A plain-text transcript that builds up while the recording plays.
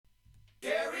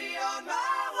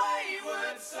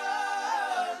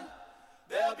sun.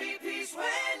 There'll be peace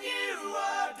when you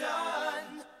are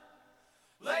done.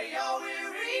 Lay your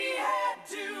weary head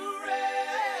to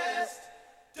rest.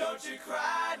 Don't you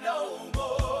cry no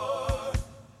more.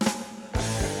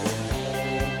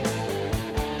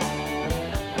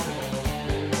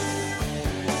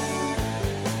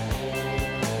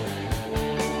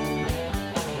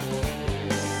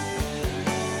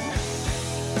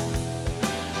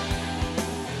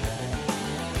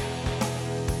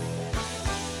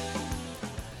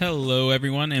 Hello,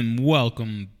 everyone, and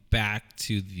welcome back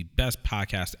to the best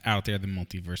podcast out there, the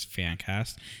Multiverse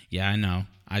Fancast. Yeah, I know.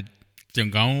 I'm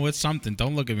going with something.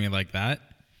 Don't look at me like that.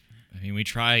 I mean, we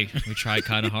try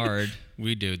kind of hard.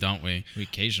 We do, don't we? We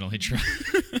occasionally try.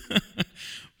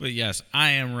 But yes,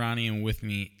 I am Ronnie, and with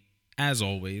me, as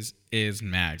always, is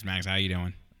Mags. Mags, how you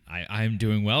doing? I'm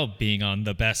doing well, being on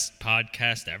the best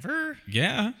podcast ever.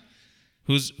 Yeah.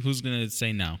 Who's gonna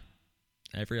say no?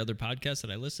 Every other podcast that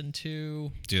I listen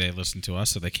to. Do they listen to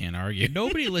us so they can't argue?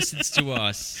 Nobody listens to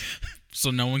us.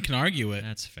 So no one can argue it.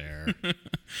 That's fair.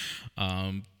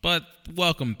 But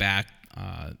welcome back.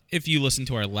 If you listened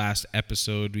to our last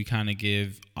episode, we kind of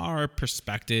give our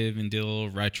perspective and did a little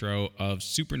retro of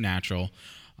Supernatural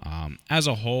as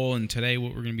a whole. And today what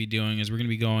we're going to be doing is we're going to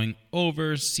be going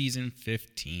over season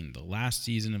 15, the last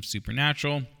season of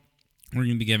Supernatural. We're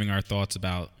going to be giving our thoughts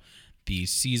about the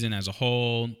season as a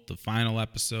whole, the final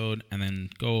episode, and then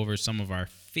go over some of our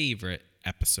favorite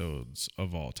episodes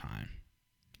of all time.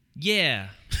 Yeah.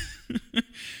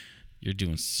 You're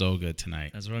doing so good tonight.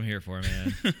 That's what I'm here for,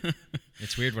 man.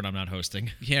 It's weird when I'm not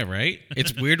hosting. Yeah, right?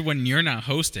 It's weird when you're not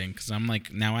hosting because I'm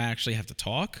like, now I actually have to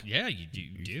talk. Yeah, you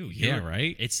do. Yeah,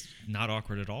 right? It's not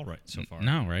awkward at all right so far.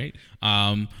 No, right?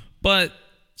 But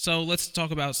so let's talk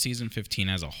about season 15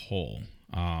 as a whole.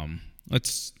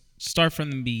 Let's start from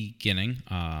the beginning.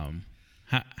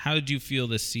 How did you feel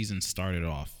this season started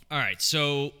off? All right,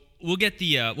 so we'll get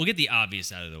the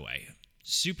obvious out of the way.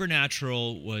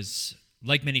 Supernatural was,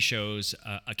 like many shows,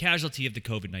 a casualty of the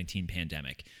COVID-19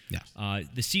 pandemic. Yes.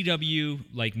 The CW,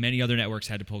 like many other networks,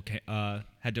 had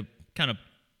to kind of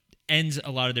end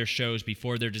a lot of their shows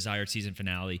before their desired season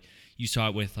finale. You saw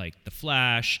it with like The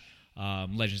Flash,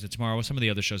 Legends of Tomorrow, some of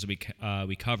the other shows that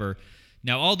we cover.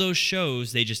 Now, all those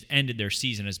shows, they just ended their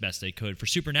season as best they could. For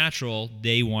Supernatural,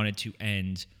 they wanted to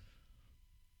end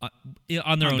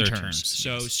on their own terms.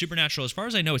 So yes. Supernatural, as far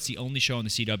as I know, it's the only show on the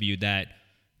CW that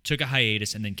took a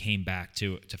hiatus and then came back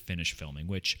to finish filming,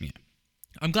 which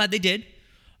I'm glad they did.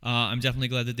 I'm definitely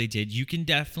glad that they did. You can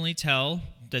definitely tell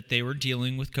that they were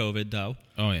dealing with COVID, though.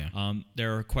 Oh, yeah.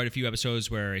 There are quite a few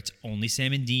episodes where it's only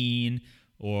Sam and Dean,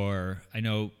 or I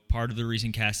know part of the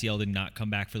reason Castiel did not come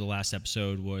back for the last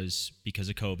episode was because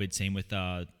of COVID. Same with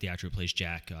the actor who plays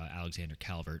Jack, Alexander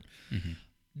Calvert. Mm-hmm.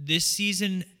 This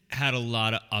season had a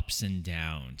lot of ups and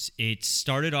downs. It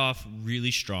started off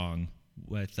really strong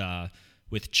with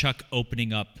Chuck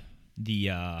opening up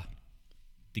the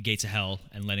gates of hell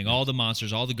and letting all the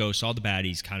monsters, all the ghosts, all the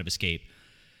baddies kind of escape.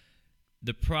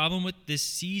 The problem with this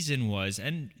season was,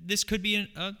 and this could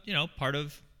be part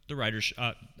of the writers,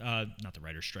 not the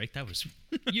writers' strike. That was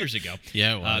years ago.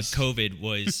 Yeah, it was. COVID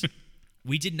was.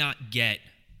 We did not get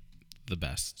the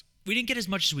best. We didn't get as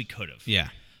much as we could have. Yeah.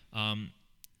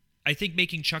 I think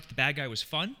making Chuck the bad guy was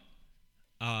fun.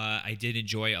 I did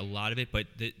enjoy a lot of it, but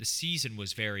the season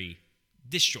was very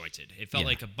disjointed. It felt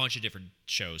like a bunch of different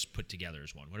shows put together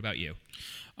as one. What about you?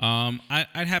 I'd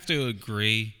have to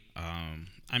agree.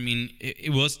 I mean,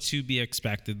 it was to be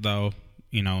expected, though.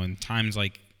 You know, in times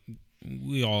like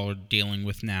we all are dealing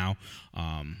with now,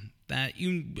 that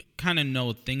you kind of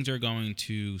know things are going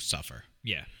to suffer.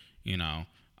 Yeah. You know,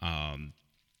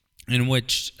 in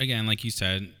which, again, like you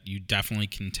said, you definitely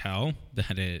can tell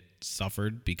that it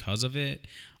suffered because of it.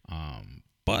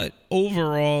 But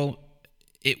overall,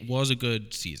 it was a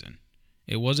good season.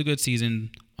 It was a good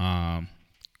season.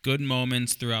 Good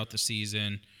moments throughout the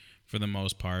season for the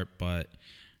most part, but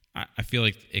I feel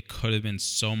like it could have been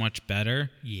so much better.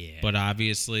 Yeah. But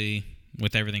obviously,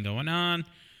 with everything going on,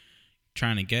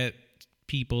 trying to get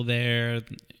people there,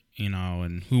 you know,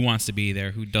 and who wants to be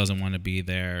there, who doesn't want to be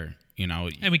there, you know.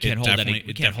 And we can't hold that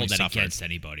suffered. against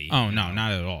anybody. Oh, no,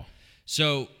 not at all.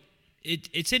 So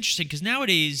it's interesting because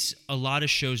nowadays a lot of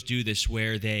shows do this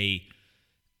where they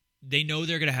know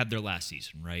they're going to have their last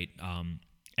season, right?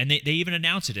 And they even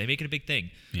announce it. They make it a big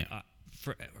thing. Yeah.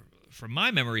 From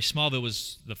my memory, Smallville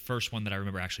was the first one that I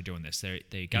remember actually doing this.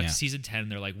 They got to season 10,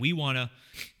 and they're like, we want to,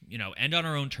 end on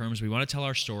our own terms. We want to tell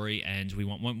our story, and we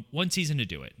want one season to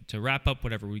do it, to wrap up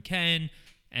whatever we can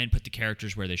and put the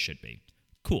characters where they should be.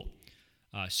 Cool.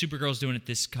 Supergirl's doing it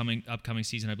this upcoming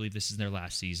season. I believe this is their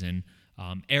last season.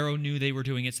 Arrow knew they were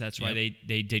doing it, so that's why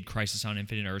they did Crisis on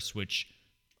Infinite Earths, which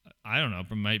I don't know,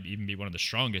 might even be one of the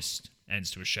strongest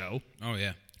ends to a show. Oh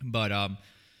yeah. But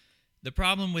the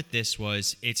problem with this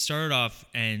was it started off,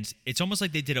 and it's almost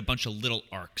like they did a bunch of little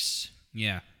arcs.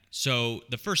 Yeah. So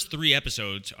the first 3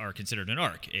 episodes are considered an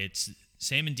arc. It's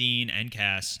Sam and Dean and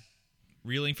Cass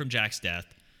reeling from Jack's death.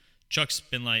 Chuck's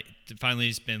been like,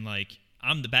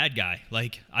 I'm the bad guy.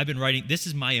 Like, I've been writing, this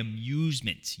is my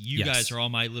amusement. You guys are all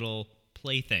my little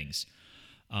playthings.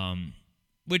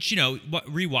 Which,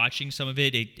 rewatching some of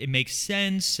it makes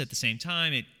sense. At the same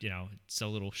time, it's a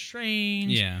little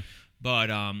strange. Yeah. But,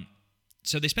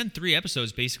 so they spend 3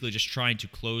 episodes basically just trying to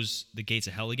close the gates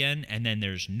of hell again, and then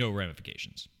there's no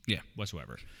ramifications. Yeah.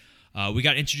 Whatsoever. We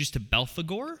got introduced to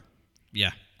Belphegor.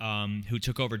 Yeah. Who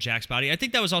took over Jack's body. I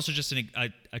think that was also just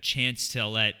a chance to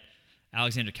let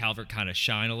Alexander Calvert kind of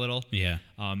shine a little. Yeah.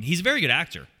 He's a very good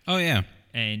actor. Oh, yeah.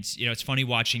 And, it's funny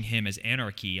watching him as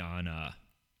Anarchy on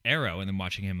Arrow and then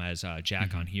watching him as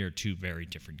Jack on here, 2 very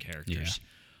different characters.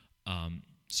 Yeah.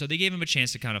 So they gave him a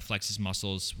chance to kind of flex his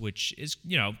muscles, which is,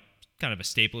 kind of a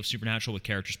staple of Supernatural with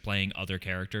characters playing other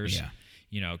characters.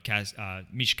 Yeah.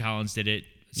 Misha Collins did it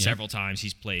several times.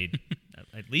 He's played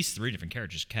at least 3 different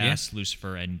characters: Cass,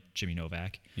 Lucifer, and Jimmy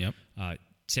Novak. Yep.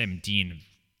 Sam and Dean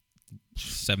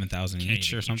 7,000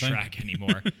 each or something. Track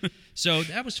anymore. So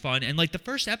that was fun, and the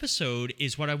first episode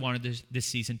is what I wanted this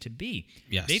season to be.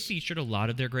 Yes. They featured a lot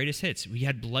of their greatest hits. We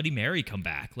had Bloody Mary come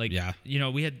back. We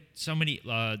had so many.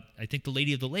 I think the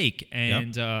Lady of the Lake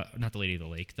and not the Lady of the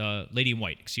Lake, the Lady in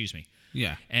White. Excuse me.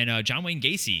 Yeah. And John Wayne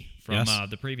Gacy from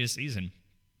the previous season.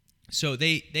 So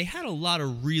they had a lot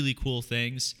of really cool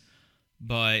things,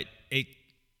 but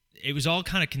it was all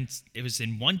kind of it was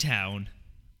in one town.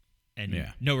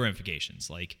 And no ramifications.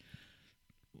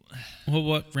 Well,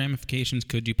 what ramifications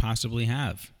could you possibly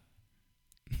have?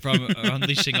 From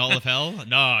unleashing all of hell?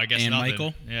 No, I guess and nothing.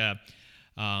 Michael? Yeah.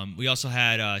 We also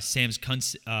had Sam's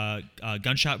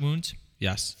gunshot wound.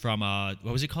 Yes. From,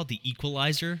 what was it called? The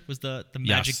Equalizer was the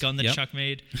magic gun that Chuck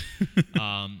made.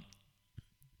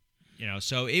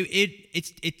 So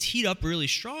it teed up really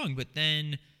strong, but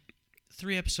then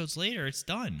 3 episodes later, it's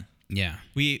done. Yeah.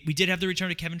 We did have the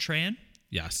return of Kevin Tran.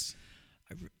 Yes.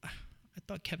 I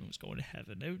thought Kevin was going to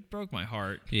heaven. It broke my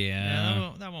heart.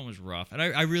 Yeah. That one was rough. And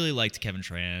I really liked Kevin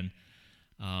Tran.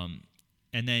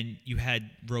 And then you had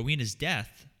Rowena's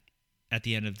death at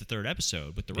the end of the 3rd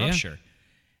episode with the rupture.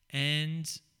 And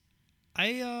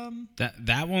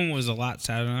that one was a lot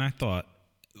sadder than I thought.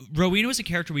 Rowena was a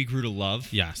character we grew to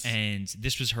love. Yes. And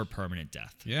this was her permanent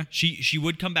death. Yeah. She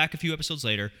would come back a few episodes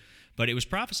later, but it was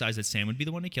prophesized that Sam would be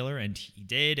the one to kill her, and he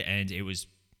did, and it was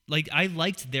I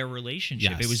liked their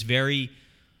relationship. Yes. It was very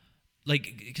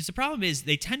because the problem is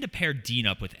they tend to pair Dean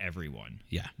up with everyone.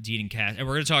 Yeah. Dean and Cass. And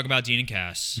we're going to talk about Dean and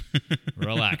Cass.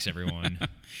 Relax, everyone.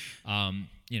 Ben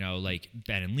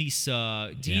and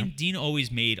Lisa. Dean always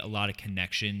made a lot of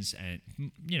connections, and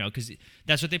because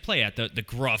that's what they play at, the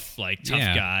gruff, tough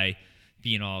guy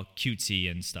being all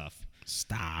cutesy and stuff.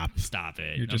 Stop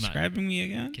it. You're describing me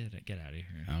again? Get out of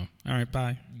here. Oh, all right,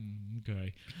 bye.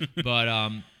 Okay.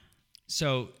 But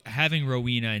so having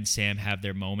Rowena and Sam have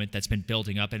their moment that's been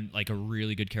building up and a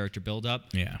really good character build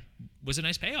up, was a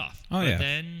nice payoff. Oh, but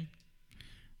then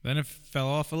it fell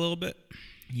off a little bit.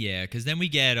 Yeah, because then we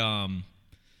get the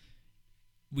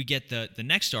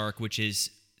next arc, which is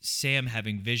Sam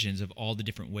having visions of all the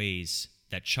different ways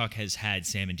that Chuck has had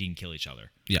Sam and Dean kill each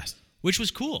other. Yes, which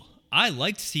was cool. I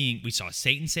liked seeing. We saw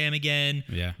Satan Sam again.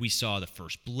 Yeah. We saw the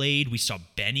first Blade. We saw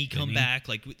Benny come back.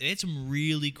 They had some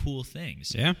really cool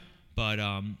things. Yeah. But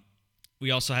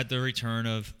we also had the return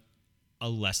of a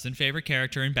less than favorite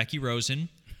character in Becky Rosen.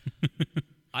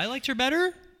 I liked her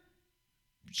better.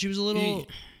 She was a little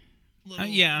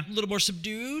more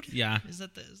subdued. Yeah. Is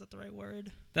that the right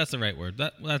word? That's the right word.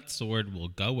 That's the word we'll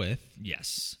go with.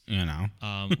 Yes.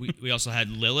 We also had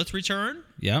Lilith return.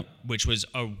 Yep. Which was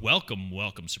a welcome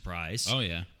surprise. Oh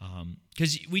yeah.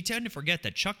 Because we tend to forget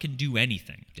that Chuck can do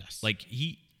anything. Yes.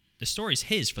 The story's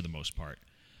his for the most part.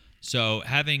 So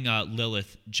having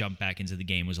Lilith jump back into the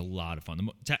game was a lot of fun.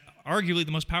 Arguably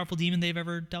the most powerful demon they've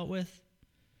ever dealt with.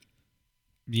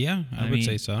 Yeah, I would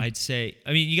say so. I'd say.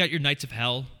 I mean, you got your Knights of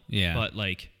Hell. Yeah. But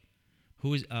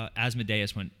who is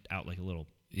Asmodeus went out a little.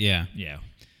 Yeah. Yeah.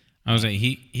 I was saying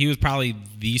he was probably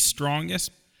the strongest,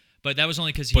 but that was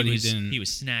only because he was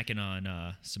snacking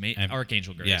on some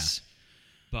Archangel Grace.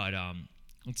 Yeah. But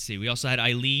let's see. We also had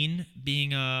Eileen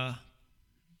being a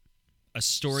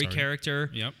story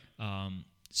character. Yep.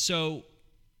 So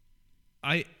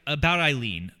about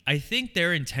Eileen, I think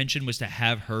their intention was to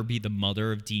have her be the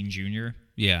mother of Dean Jr.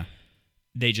 Yeah.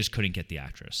 They just couldn't get the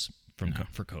actress for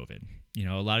COVID. You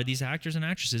know, a lot of these actors and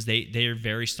actresses, they're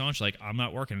very staunch. Like, I'm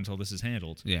not working until this is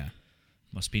handled. Yeah.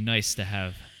 Must be nice to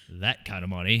have that kind of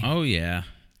money. Oh, yeah.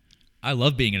 I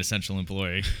love being an essential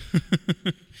employee.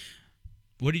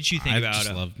 What did you think about? I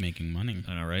just love making money.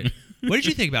 I know, right? What did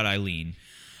you think about Eileen?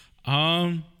 I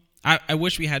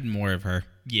wish we had more of her.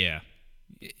 Yeah.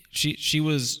 She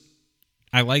was.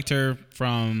 I liked her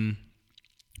from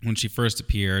when she first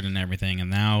appeared and everything, and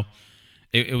now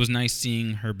it was nice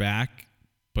seeing her back.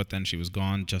 But then she was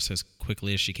gone just as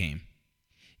quickly as she came.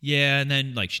 Yeah, and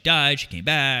then like she died, she came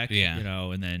back. Yeah. You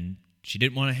know, and then she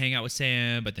didn't want to hang out with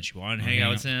Sam, but then she wanted to hang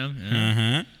out with Sam.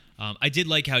 Yeah. I did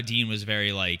like how Dean was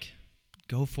very like,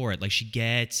 go for it. Like, she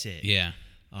gets it. Yeah.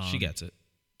 She gets it.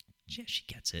 Yeah, she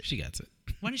gets it. She gets it.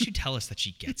 Why didn't you tell us that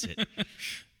she gets it?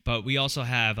 But we also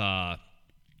have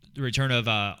the return of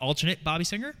alternate Bobby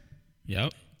Singer.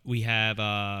 Yep. We have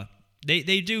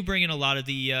they do bring in a lot of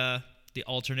the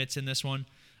alternates in this one.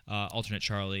 Alternate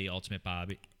Charlie, alternate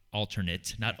Bobby,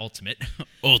 alternate, not ultimate.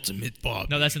 Ultimate Bob.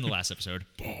 No, that's in the last episode.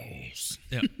 Balls.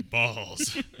 Yeah,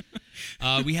 balls.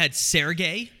 We had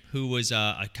Sergey, who was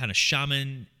a kind of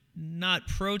shaman, not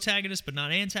protagonist, but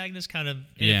not antagonist, kind of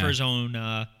in it for his own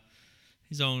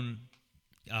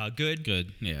good.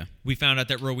 Good, yeah. We found out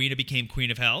that Rowena became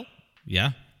Queen of Hell.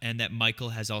 Yeah. And that Michael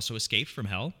has also escaped from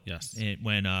Hell. Yes.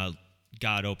 When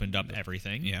God opened up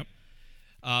everything. Yep.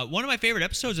 One of my favorite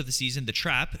episodes of the season, The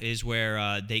Trap, is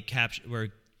where where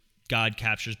God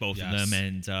captures both of them,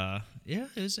 and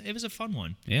it was a fun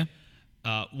one. Yeah.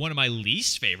 One of my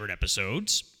least favorite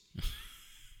episodes,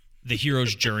 The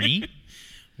Hero's Journey.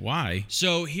 Why?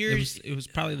 So here's it was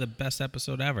probably the best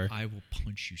episode ever. I will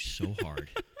punch you so hard.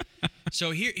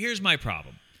 So here's my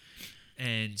problem,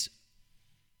 and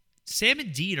Sam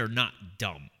and Dean are not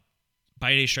dumb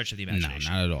by any stretch of the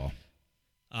imagination. No, not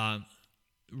at all.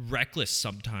 Reckless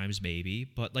sometimes, maybe,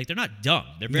 but like they're not dumb.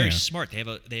 They're very smart.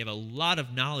 They have a lot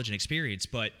of knowledge and experience.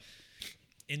 But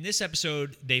in this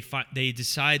episode, they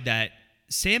decide that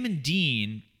Sam and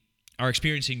Dean are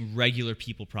experiencing regular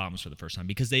people problems for the first time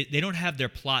because they don't have their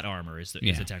plot armor is the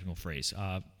technical phrase.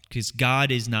 Because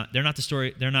God is not. They're not the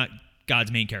story. They're not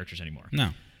God's main characters anymore. No.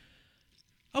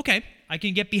 Okay, I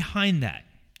can get behind that.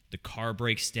 The car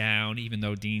breaks down, even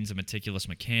though Dean's a meticulous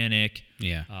mechanic.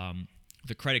 Yeah.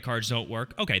 The credit cards don't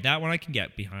work. Okay, that one I can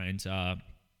get behind.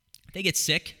 They get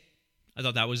sick. I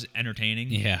thought that was entertaining.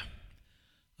 Yeah.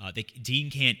 Dean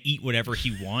can't eat whatever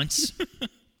he wants.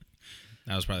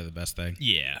 That was probably the best thing.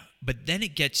 Yeah, but then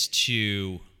it gets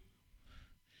to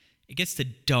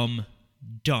dumb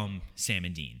Sam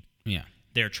and Dean. Yeah.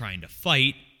 They're trying to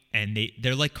fight, and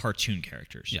they're like cartoon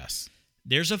characters. Yes.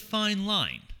 There's a fine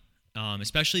line,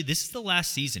 especially this is the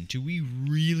last season. Do we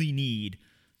really need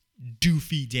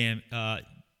doofy damn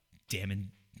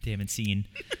scene?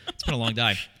 It's been a long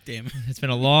day. Damn. It's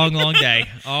been a long day.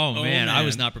 Oh, man, I man.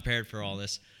 was not prepared for all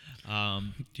this. Do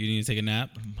you need to take a nap?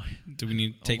 Do we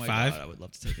need to take 5? God, I would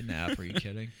love to take a nap. Are you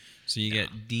kidding? So you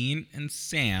get Dean and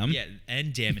Sam. Yeah,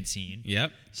 and Scene.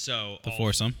 Yep. So The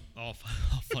foursome. All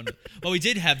fun. Well, we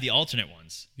did have the alternate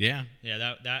ones. Yeah.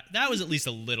 Yeah, that was at least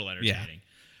a little entertaining.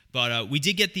 But we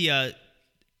did get the.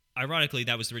 Ironically,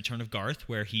 that was the return of Garth,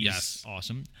 where he's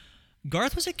awesome.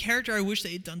 Garth was a character I wish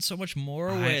they had done so much more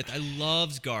with. I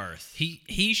loved Garth.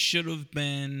 He should have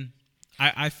been.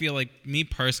 I feel like me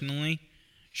personally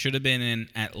should have been in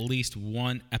at least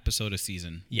one episode a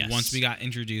season. Yes. Once we got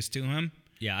introduced to him.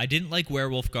 Yeah, I didn't like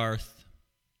Werewolf Garth.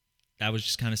 That was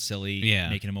just kind of silly. Yeah.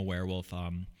 Making him a werewolf.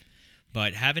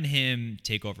 But having him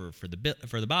take over for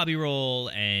the Bobby role,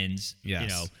 and you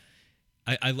know,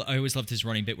 I always loved his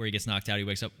running bit where he gets knocked out. He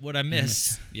wakes up. What I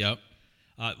miss. Yep.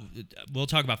 We'll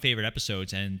talk about favorite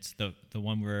episodes, and the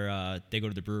one where they go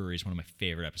to the brewery is one of my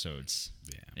favorite episodes.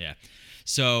 Yeah.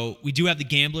 So we do have the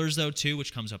Gamblers though too,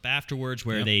 which comes up afterwards,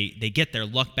 where they get their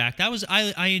luck back. That was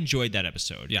I enjoyed that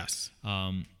episode. Yes.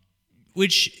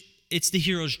 Which it's the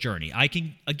hero's journey. I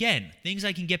can things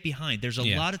I can get behind. There's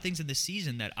a lot of things in this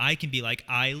season that I can be like,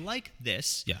 I like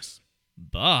this. Yes.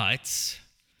 But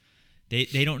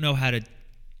they don't know how to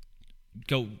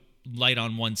go light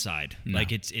on one side. No.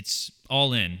 Like it's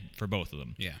all in for both of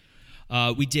them.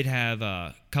 Yeah. We did have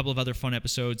a couple of other fun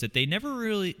episodes that they never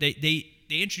really they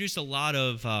introduced a lot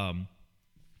of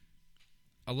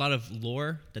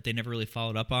lore that they never really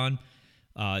followed up on.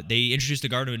 They introduced the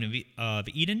Garden of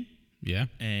Eden. Yeah.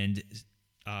 And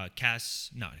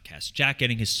Jack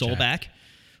getting his soul back,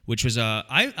 which was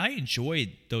I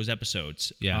enjoyed those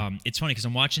episodes. Yeah. It's funny because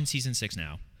I'm watching season 6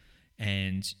 now,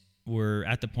 and we're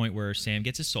at the point where Sam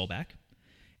gets his soul back,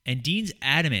 And Dean's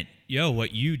adamant, yo,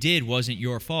 what you did wasn't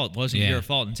your fault. Wasn't your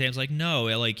fault. And Sam's like, no,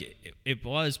 like it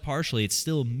was partially. It's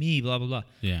still me, blah, blah, blah.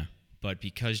 Yeah. But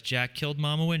because Jack killed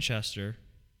Mama Winchester,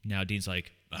 now Dean's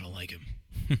like, I don't like him.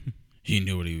 He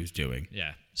knew what he was doing.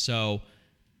 Yeah. So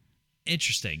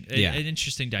interesting. Yeah. An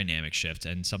interesting dynamic shift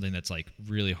and something that's like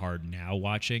really hard now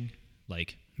watching.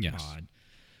 Like, Yes. come on.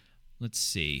 Let's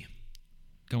see.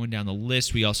 Going down the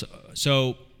list, we also...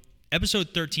 So, episode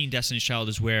 13, Destiny's Child,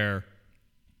 is where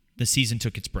the season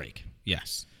took its break.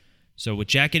 Yes. So, with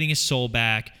Jack getting his soul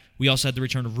back, we also had the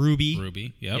return of Ruby.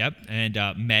 Ruby, yep. Yep. And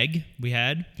Meg, we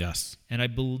had. Yes. And I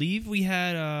believe we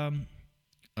had...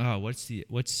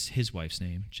 what's his wife's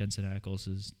name? Jensen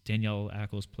Ackles. Danielle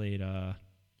Ackles played...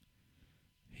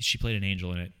 she played an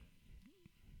angel in it.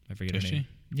 I forget Does her name.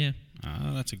 she? Yeah.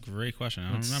 Oh, that's a great question.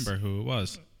 I don't remember who it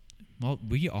was. Well,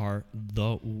 we are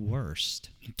the worst.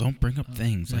 Don't bring up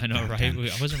things like I know, that, right? Ken.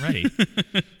 I wasn't ready.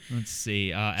 Let's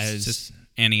see. As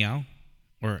Annie L?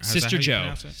 Or is that Sister how you Joe.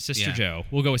 pronounce it? Sister Yeah. Joe.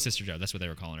 We'll go with Sister Joe. That's what they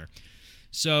were calling her.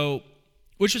 So,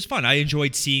 which was fun. I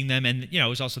enjoyed seeing them. And, it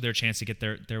was also their chance to get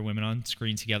their women on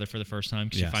screen together for the first time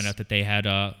because you Yes. find out that they had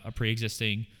a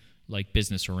pre-existing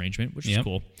business arrangement, which is Yep.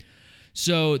 cool.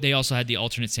 So, they also had the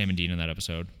alternate Sam and Dean in that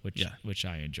episode, Yeah. which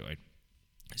I enjoyed.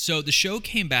 So, the show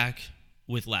came back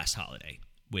with Last Holiday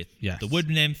with Yes. the Wood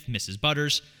Nymph, Mrs.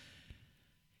 Butters.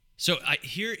 So,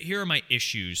 here are my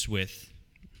issues with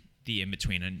the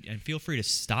in-between, and feel free to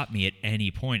stop me at any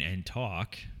point and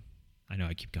talk. I know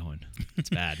I keep going. It's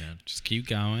bad, man. Just keep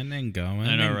going and going.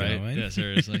 I know, and right? going. Yeah,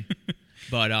 seriously.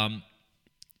 But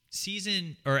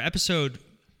episode,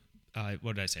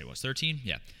 what did I say it was? 13?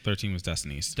 Yeah. 13 was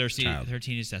Destiny's Child.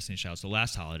 13 is Destiny's Child. So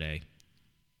Last Holiday.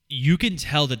 You can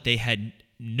tell that they had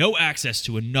no access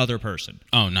to another person.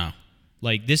 Oh, no.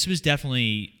 Like, this was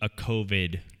definitely a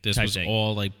COVID This type was thing.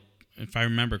 all, if I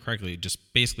remember correctly,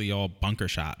 just basically all bunker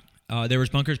shot. There was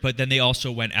bunkers, but then they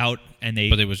also went out and they.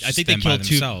 But it was I just think they them by killed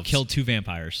themselves. killed two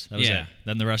vampires. That was Yeah. it.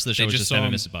 Then the rest of the show They was just just saw them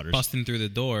him and Mrs. Butters. busting through the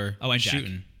door Oh, and Jack.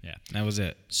 shooting. Yeah. That was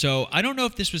it. So I don't know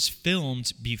if this was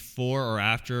filmed before or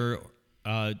after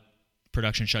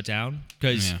production shut down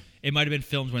because Yeah. it might have been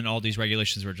filmed when all these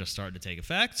regulations were just starting to take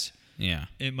effect. Yeah.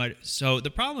 It might. So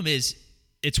the problem is,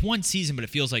 it's one season, but it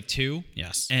feels like two.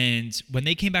 Yes. And when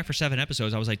they came back for 7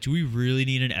 episodes, I was like, do we really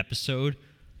need an episode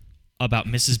about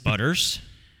Mrs. Butters?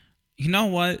 You know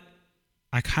what?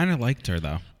 I kind of liked her,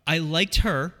 though. I liked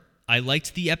her. I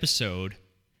liked the episode,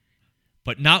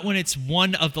 but not when it's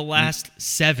one of the last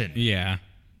 7. Yeah.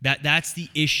 That's the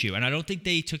issue, and I don't think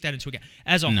they took that into account.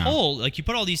 As a No. whole, like you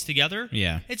put all these together,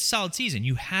 Yeah. it's a solid season.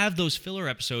 You have those filler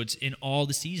episodes in all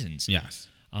the seasons. Yes.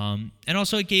 And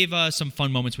also it gave some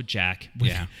fun moments with Jack.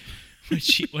 Yeah.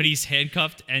 when he's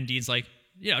handcuffed and Dean's like,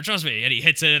 trust me, and he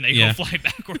hits it and they Yeah. go fly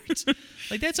backwards.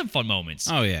 Like, they had some fun moments.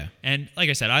 Oh, yeah. And like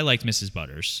I said, I liked Mrs.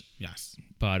 Butters. Yes.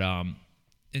 But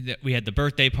we had the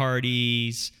birthday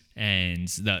parties and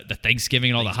the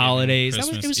Thanksgiving and all the holidays.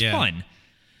 Christmas, It was yeah. fun.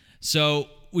 So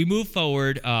we move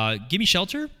forward. Gimme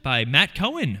Shelter by Matt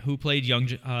Cohen, who played young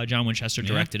John Winchester,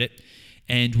 directed it.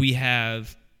 And we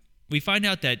find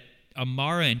out that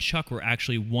Amara and Chuck were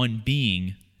actually one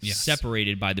being Yes.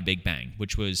 separated by the Big Bang,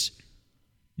 which was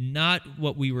not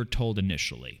what we were told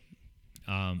initially.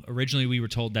 Originally, we were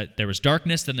told that there was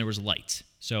darkness, then there was light.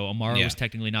 So Amara Yeah. was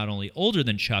technically not only older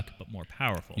than Chuck, but more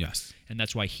powerful. Yes. And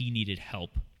that's why he needed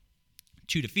help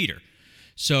to defeat her.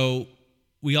 So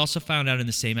we also found out in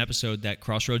the same episode that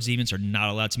Crossroads demons are not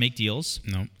allowed to make deals.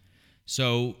 Nope.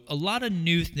 So a lot of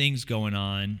new things going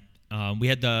on. We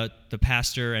had the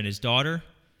pastor and his daughter.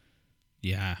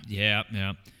 Yeah.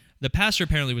 Yeah. The pastor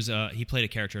apparently was he played a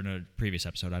character in a previous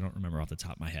episode. I don't remember off the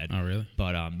top of my head. Oh, really?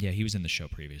 But he was in the show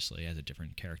previously as a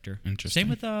different character. Interesting. Same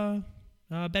with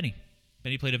Benny.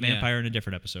 Benny played a vampire in a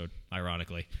different episode,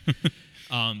 ironically.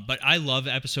 But I love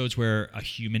episodes where a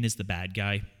human is the bad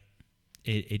guy.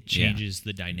 It changes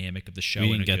the dynamic of the show. We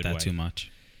in didn't a get good that way. too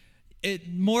much.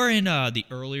 More in the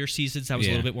earlier seasons, that was a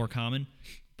Yeah. little bit more common.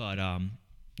 But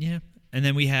yeah. And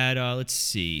then we had let's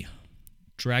see,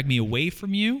 Drag Me Away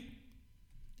From You.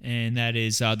 And that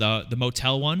is the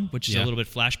motel one, which is a Yeah. little bit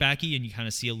flashbacky, and you kind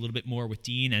of see a little bit more with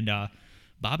Dean and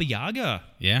Baba Yaga.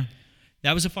 Yeah.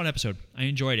 That was a fun episode. I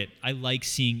enjoyed it. I like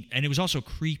seing, and it was also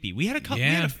creepy. We had we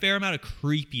Yeah. had a fair amount of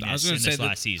creepiness in this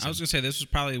last season. I was gonna say this was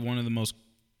probably one of the most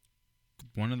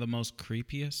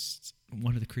creepiest.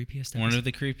 One of the creepiest. One of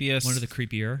the creepiest. One of the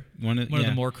creepier. One of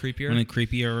the more creepier. One of the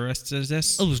creepier is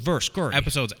this Oh, it was very scary.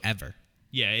 episodes ever.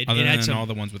 Yeah, it Other had than some. all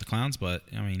the ones with the clowns, but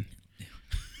I mean,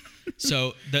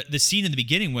 So the scene in the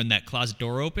beginning when that closet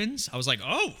door opens, I was like,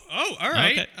 oh, all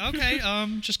right, okay.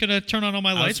 Just gonna turn on all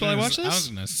my lights while I watch I was this.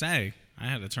 gonna say, I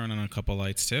had to turn on a couple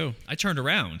lights too. I turned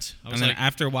around. I And was then like,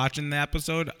 after watching the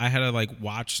episode, I had to like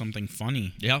watch something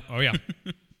funny. yeah, oh yeah.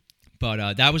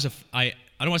 But that was I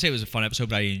don't want to say it was a fun episode,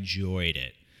 but I enjoyed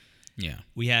it. Yeah.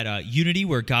 We had Unity,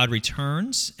 where God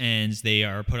returns, and they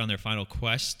are put on their final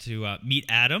quest to meet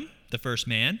Adam, the first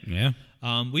man. Yeah.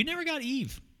 We never got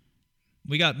Eve.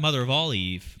 We got Mother of all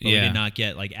Eve, but we Yeah. did not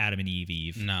get like Adam and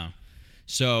Eve. No.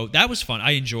 So that was fun.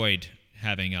 I enjoyed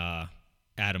having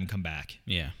Adam come back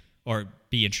Yeah. or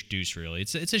be introduced. Really,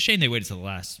 it's a shame they waited till the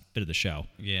last bit of the show.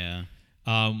 Yeah.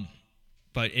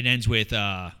 But it ends with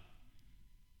the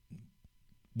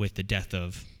death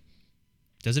of.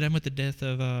 Does it end with the death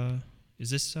of? Is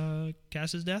this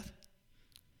Cass's death?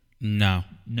 No.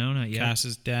 No, not yet.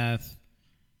 Cass's death,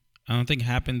 I don't think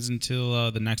happens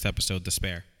until the next episode,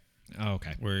 Despair, Oh,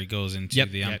 okay. where he goes into Yep,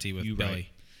 the yep, empty with you Billy. right.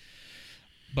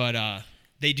 But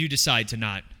they do decide to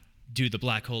not do the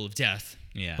black hole of death.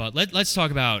 Yeah. But let's talk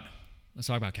about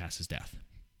Cass's death.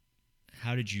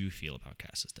 How did you feel about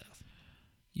Cass's death?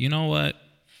 You know what?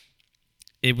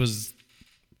 It was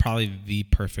probably the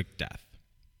perfect death,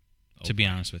 to be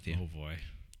honest with you. Oh boy.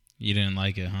 You didn't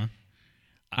like it, huh?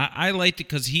 I liked it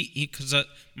because because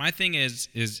my thing is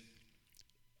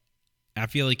I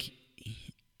feel like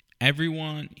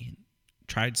everyone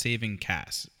tried saving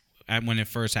Cass when it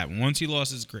first happened. Once he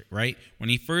lost his grip, right? When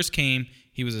he first came,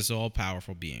 he was this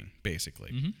all-powerful being,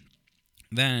 basically. Mm-hmm.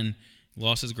 Then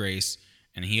lost his grace,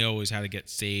 and he always had to get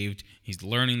saved. He's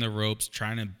learning the ropes,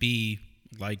 trying to be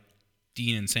like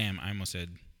Dean and Sam. I almost said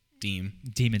Dean.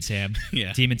 Demon Sam.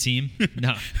 Yeah. Demon Team.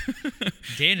 No.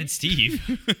 Dan and Steve.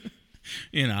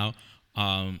 You know,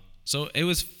 so it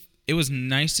was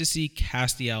nice to see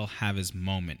Castiel have his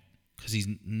moment because he's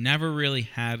never really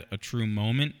had a true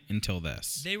moment until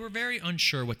this. They were very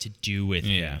unsure what to do with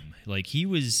Yeah. him. Like he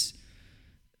was.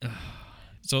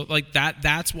 So like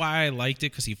that's why I liked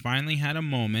it, because he finally had a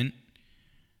moment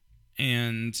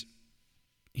and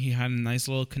he had a nice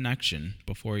little connection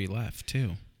before he left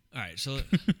too. All right, so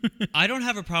I don't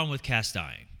have a problem with Cass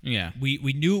dying. Yeah. We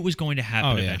knew it was going to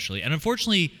happen Oh, yeah. eventually, and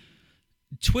unfortunately,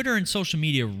 Twitter and social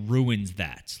media ruins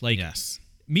that. Like, Yes.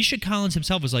 Misha Collins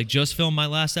himself was like, "Just filmed my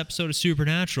last episode of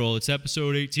Supernatural. It's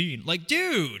episode 18." Like,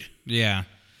 dude. Yeah.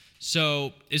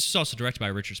 So this is also directed by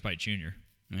Richard Speight Jr.,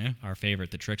 Yeah. our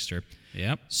favorite, the trickster.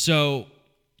 Yep. So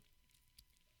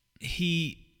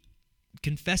he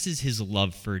confesses his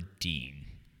love for Dean.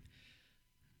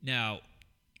 Now,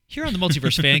 here on the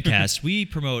Multiverse Fancast, we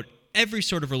promote every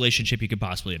sort of relationship you could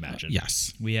possibly imagine.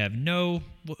 Yes. We have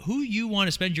who you want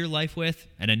to spend your life with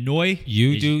and annoy.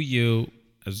 You is- do you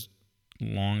as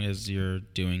long as you're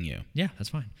doing you. Yeah, that's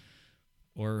fine.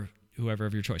 Or whoever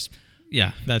of your choice.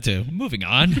 Yeah, that too. Moving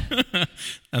on.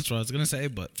 That's what I was gonna say,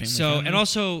 but family So, friendly. and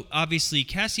also, obviously,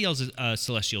 Castiel's a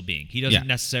celestial being. He doesn't Yeah.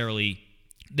 necessarily.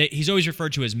 He's always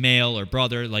referred to as male or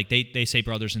brother. Like they say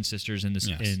brothers and sisters in this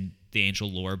Yes. in the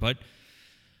angel lore. But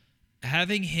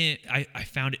having him, I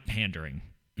found it pandering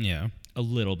Yeah. a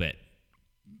little bit.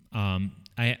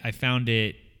 I found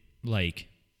it like,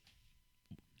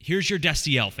 here's your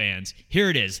Destiel fans. Here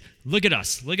it is. Look at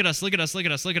us. Look at us. Look at us. Look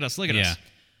at us. Look at us. Look at Yeah. us.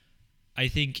 I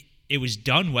think it was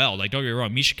done well. Like, don't get me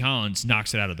wrong, Misha Collins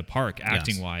knocks it out of the park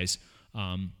acting wise.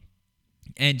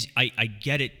 And I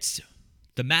get it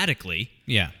thematically.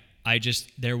 Yeah.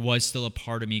 There was still a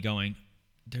part of me going,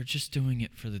 they're just doing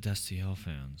it for the Destiel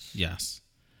fans. Yes.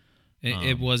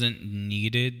 It wasn't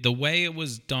needed. The way it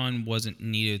was done wasn't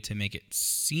needed to make it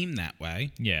seem that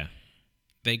way. Yeah.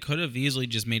 They could have easily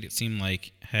just made it seem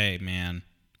like, hey, man,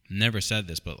 never said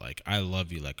this, but like, I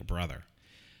love you like a brother.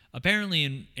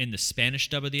 Apparently, in the Spanish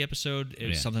dub of the episode,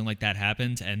 Yeah. something like that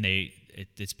happened, and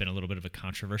it's been a little bit of a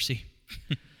controversy.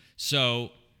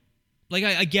 So, like,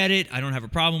 I get it. I don't have a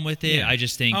problem with it. Yeah. I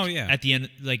just think Oh, yeah. at the end,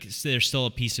 like, there's still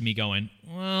a piece of me going,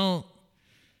 well,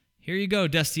 here you go,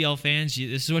 Destiel fans.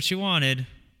 This is what you wanted.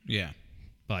 Yeah.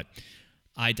 But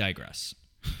I digress.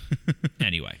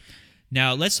 Anyway,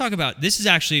 now let's talk about, this is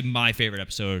actually my favorite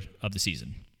episode of the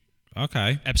season.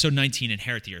 Okay. Episode 19,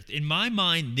 Inherit the Earth. In my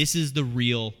mind, this is the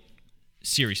real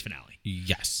series finale.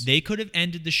 Yes. They could have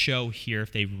ended the show here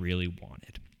if they really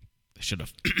wanted. They should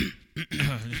have.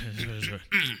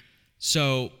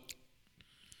 So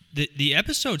the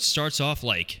episode starts off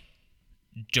like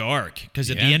dark because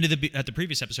at Yeah. the end of the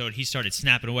previous episode, he started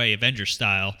snapping away Avengers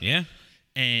style, Yeah.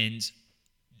 and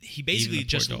he basically the poor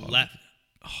just dog. left.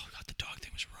 Oh god, the dog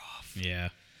thing was rough. Yeah.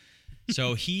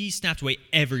 So he snapped away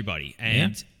everybody,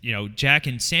 and Jack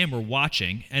and Sam were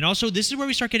watching, and also this is where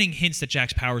we start getting hints that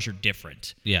Jack's powers are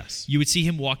different. Yes. You would see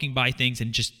him walking by things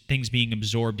and just things being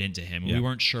absorbed into him. And Yeah. we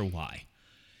weren't sure why.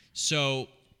 So,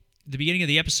 the beginning of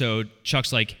the episode,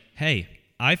 Chuck's like, "Hey,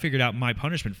 I figured out my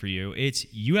punishment for you. It's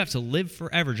you have to live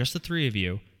forever, just the three of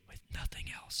you, with nothing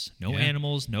else. No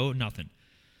animals, no nothing.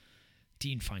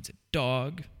 Dean finds a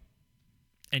dog.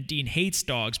 And Dean hates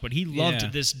dogs, but he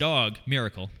loved this dog.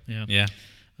 Miracle. Yeah. Yeah.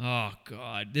 Oh,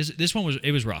 God. This one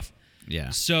was rough. Yeah.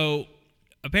 So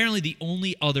apparently the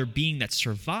only other being that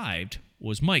survived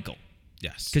was Michael.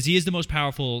 Yes. Because he is the most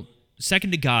powerful,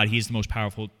 second to God, he is the most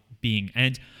powerful being.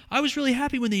 And I was really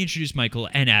happy when they introduced Michael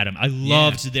and Adam. I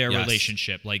loved their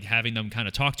relationship, like having them kind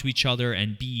of talk to each other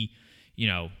and be,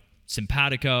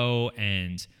 simpatico.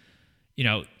 And,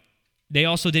 they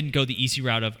also didn't go the easy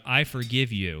route of, I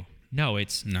forgive you. No,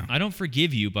 I don't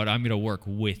forgive you, but I'm going to work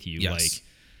with you. Yes.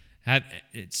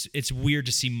 It's weird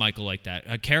to see Michael like that.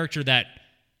 A character that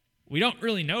we don't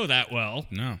really know that well.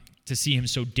 No. To see him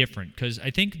so different. Because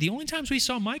I think the only times we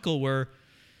saw Michael were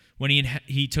when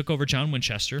he took over John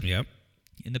Winchester. Yep.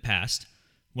 In the past,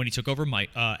 when he took over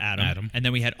Adam. And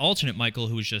then we had alternate Michael,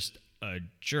 who was just a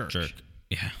jerk.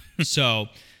 Yeah. So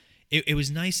it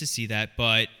was nice to see that,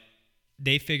 but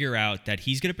they figure out that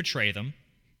he's going to betray them.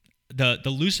 The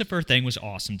Lucifer thing was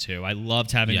awesome, too. I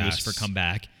loved having Lucifer come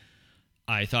back.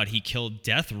 I thought he killed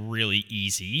Death really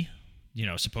easy.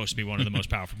 Supposed to be one of the most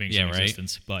powerful beings in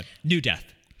existence. But new Death.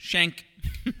 Shank.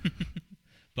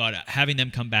 But having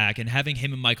them come back and having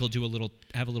him and Michael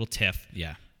have a little tiff.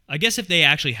 Yeah. I guess if they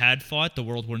actually had fought, the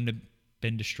world wouldn't have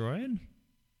been destroyed.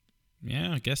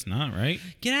 Yeah, I guess not, right?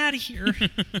 Get out of here.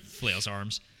 Flails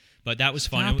arms. But that was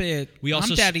fun. Stop it.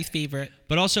 I'm Daddy's favorite.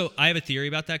 But also, I have a theory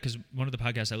about that because one of the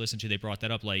podcasts I listened to, they brought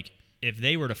that up. Like, if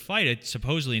they were to fight it,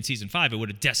 supposedly in season 5, it would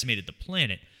have decimated the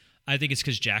planet. I think it's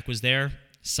because Jack was there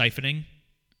siphoning.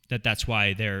 That's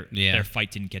why their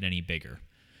fight didn't get any bigger.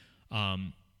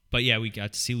 But yeah, we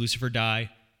got to see Lucifer die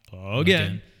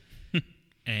again.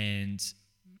 And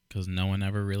because no one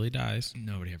ever really dies.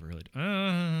 Nobody ever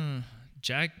really.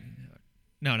 Jack.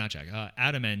 No, not Jack.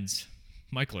 Adam and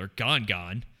Michael are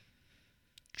gone.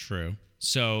 True.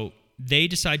 So they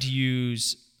decide to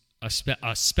use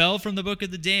a spell from the Book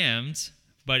of the Damned.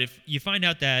 But if you find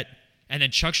out that, and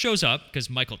then Chuck shows up because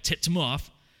Michael tipped him off,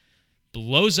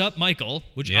 blows up Michael,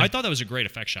 which I thought that was a great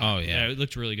effect shot. Oh yeah, it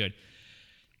looked really good.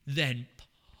 Then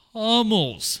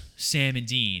pummels Sam and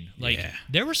Dean.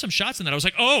 There were some shots in that I was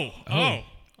like, oh God.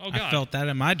 I felt that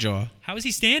in my jaw. How is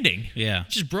he standing? Yeah.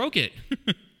 Just broke it.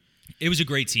 It was a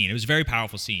great scene. It was a very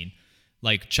powerful scene.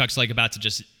 Like, Chuck's like about to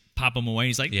just pop him away.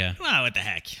 He's like, wow, what the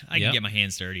heck? I can get my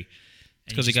hands dirty.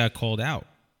 Because he got called out.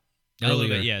 A little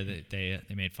bit, yeah. They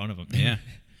made fun of him. Yeah.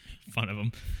 Fun of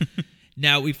him.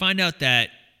 Now, we find out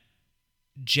that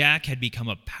Jack had become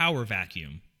a power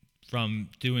vacuum from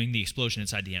doing the explosion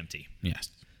inside the empty. Yes.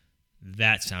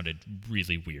 That sounded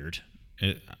really weird.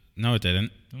 No, it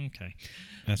didn't. Okay.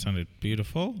 That sounded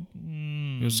beautiful.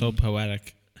 It was so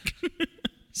poetic.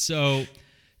 So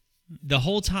the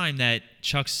whole time that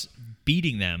Chuck's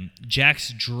beating them,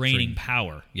 Jack's draining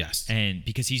power. Yes. And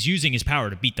because he's using his power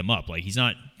to beat them up. Like, he's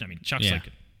not, Chuck's like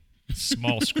a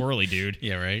small squirrely dude.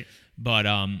 Yeah, right. But,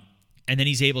 and then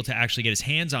he's able to actually get his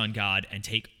hands on God and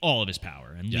take all of his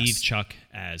power and leave Chuck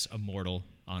as immortal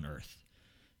on Earth.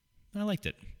 I liked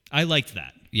it. I liked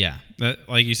that. Yeah.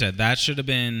 Like you said, that should have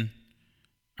been,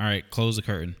 all right, close the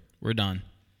curtain. We're done.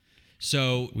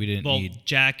 So,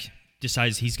 Jack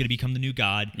decides he's going to become the new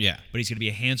God. Yeah. But he's going to be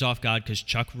a hands-off God because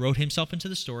Chuck wrote himself into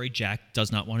the story. Jack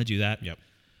does not want to do that. Yep.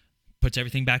 Puts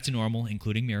everything back to normal,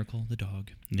 including Miracle, the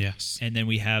dog. Yes. And then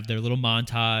we have their little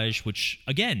montage, which,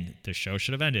 again, the show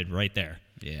should have ended right there.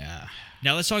 Yeah.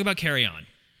 Now let's talk about Carry On.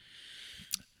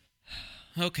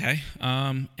 Okay.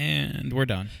 And we're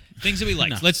done. Things that we liked.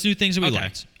 No. Let's do things that we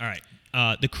liked. All right.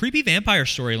 The creepy vampire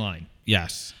storyline.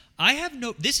 Yes.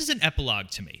 This is an epilogue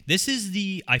to me.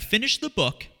 I finished the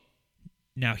book.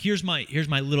 Now here's my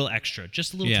little extra,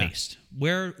 just a little taste.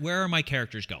 Where are my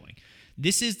characters going?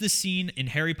 This is the scene in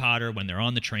Harry Potter when they're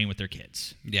on the train with their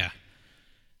kids. Yeah.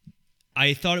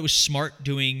 I thought it was smart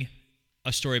doing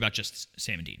a story about just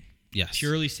Sam and Dean. Yes.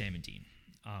 Purely Sam and Dean.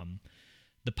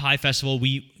 The Pie Festival,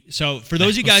 so for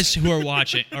those of you guys who are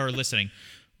watching or listening,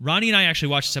 Ronnie and I actually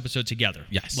watched this episode together.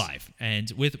 Yes. Live.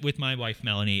 And with my wife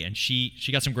Melanie, and she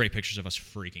got some great pictures of us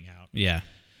freaking out. Yeah.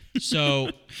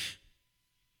 So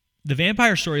the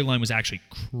vampire storyline was actually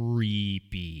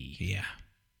creepy. Yeah.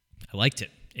 I liked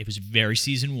it. It was very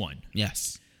season 1.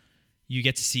 Yes. You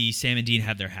get to see Sam and Dean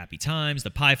have their happy times.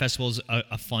 The Pie Festival's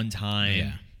a fun time.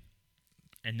 Yeah.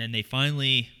 And then they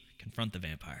finally confront the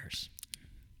vampires.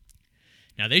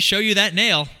 Now, they show you that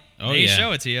nail. They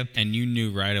show it to you. And you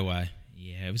knew right away.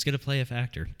 Yeah, it was going to play a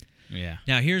factor. Yeah.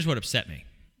 Now, here's what upset me,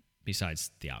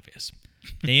 besides the obvious.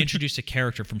 They introduced a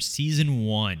character from season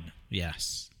 1.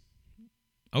 Yes.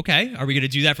 Okay, are we going to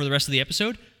do that for the rest of the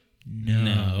episode?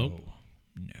 No.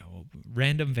 No.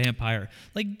 Random vampire.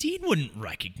 Like, Dean wouldn't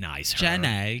recognize her.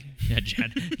 Jenny. Yeah,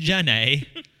 Jenny.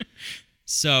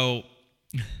 So,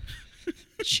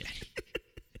 Jenny.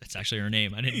 That's actually her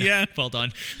name. I didn't know. Yeah. Well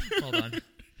done.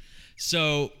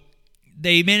 So,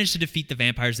 they managed to defeat the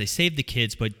vampires. They saved the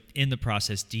kids, but in the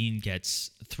process, Dean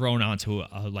gets thrown onto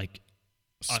a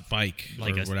Spike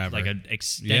like or whatever. like an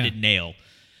extended Yeah. nail.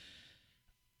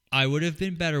 I would have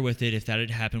been better with it if that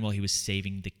had happened while he was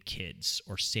saving the kids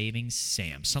or saving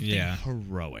Sam. Something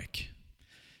heroic.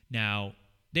 Now,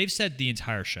 they've said the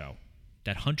entire show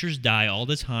that hunters die all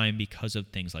the time because of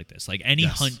things like this. Like, any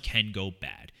hunt can go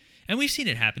bad. And we've seen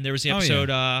it happen. There was the episode,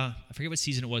 I forget what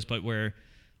season it was, but where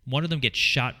one of them gets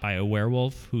shot by a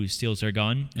werewolf who steals their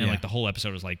gun. And like the whole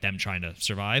episode was like them trying to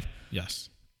survive. Yes.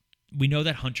 We know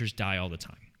that hunters die all the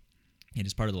time. It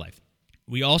is part of the life.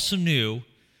 We also knew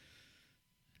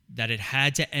that it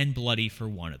had to end bloody for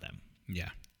one of them. Yeah.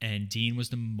 And Dean was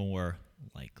the more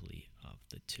likely of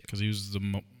the two. Because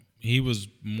he was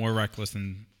more reckless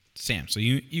than Sam. So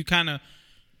you kind of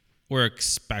were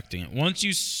expecting it. Once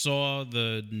you saw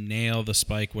the nail, the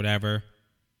spike, whatever,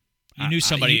 You knew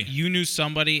somebody. You knew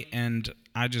somebody, and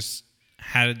I was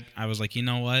like, you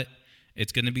know what?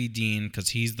 It's gonna be Dean because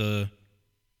he's to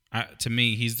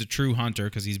me, he's the true hunter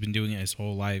because he's been doing it his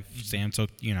whole life. Sam took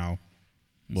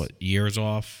years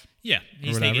off. Yeah,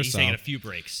 he's taking a few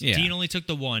breaks. Yeah. Dean only took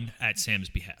the one at Sam's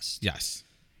behest. Yes.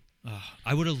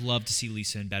 I would have loved to see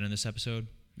Lisa and Ben in this episode.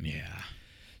 Yeah.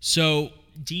 So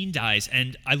Dean dies,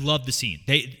 and I love the scene.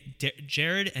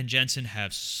 Jared and Jensen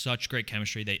have such great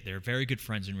chemistry. They're very good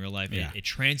friends in real life. Yeah. It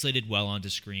translated well onto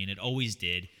screen. It always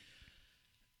did.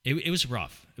 It was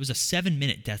rough. It was a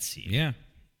 7-minute death scene. Yeah.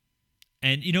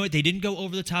 And you know what? They didn't go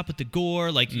over the top with the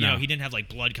gore. Like, you No. know, he didn't have like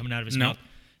blood coming out of his No. mouth.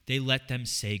 They let them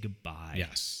say goodbye.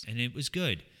 Yes. And it was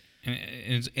good.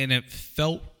 And it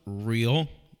felt real,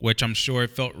 which I'm sure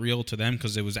it felt real to them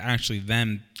because it was actually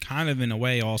them kind of in a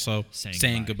way also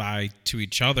saying goodbye to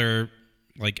each other,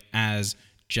 like as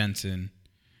Jensen.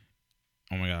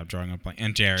 Oh my God, I'm drawing a blank.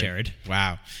 And Jared.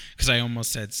 Wow. Because I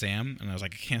almost said Sam, and I was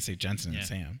like, I can't say Jensen and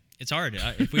Sam. It's hard.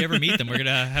 If we ever meet them, we're going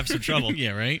to have some trouble.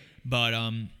 Yeah, right? But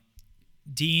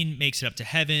Dean makes it up to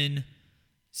heaven.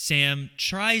 Sam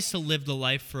tries to live the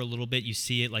life for a little bit. You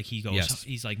see it, like he goes,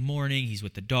 he's like mourning. He's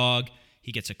with the dog.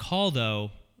 He gets a call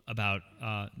though about,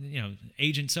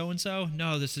 Agent so-and-so.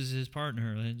 No, this is his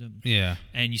partner. Yeah.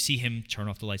 And you see him turn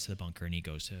off the lights of the bunker and he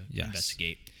goes to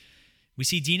investigate. We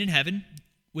see Dean in heaven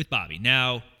with Bobby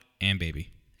now. And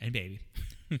baby.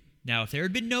 Now, if there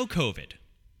had been no COVID,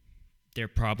 there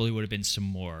probably would have been some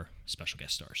more special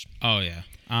guest stars. Oh, yeah.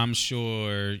 I'm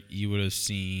sure you would have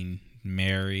seen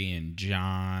Mary and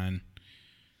John.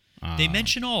 They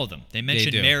mention all of them. They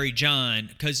mention Mary, John,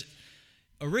 because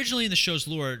originally in the show's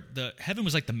lore, the heaven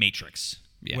was like the Matrix,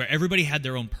 where everybody had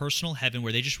their own personal heaven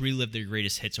where they just relived their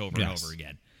greatest hits over and over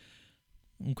again.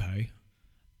 Okay.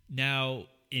 Now,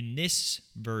 in this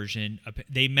version,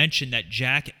 they mentioned that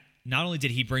Jack, not only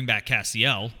did he bring back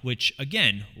Castiel, which,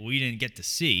 again, we didn't get to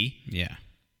see. Yeah.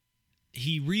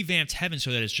 He revamped heaven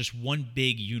so that it's just one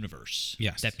big universe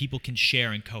that people can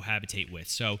share and cohabitate with.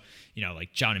 So,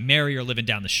 like John and Mary are living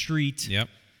down the street. Yep.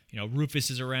 Rufus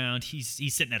is around.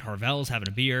 He's sitting at Harvell's having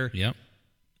a beer. Yep.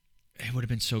 It would have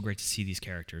been so great to see these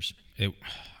characters.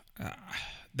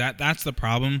 That's the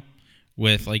problem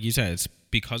with, like you said, it's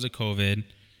because of COVID.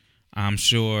 I'm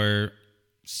sure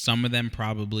some of them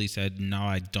probably said, no,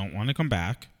 I don't want to come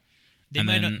back. They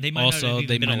might not have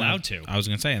even been allowed to. I was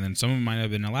going to say, and then some of them might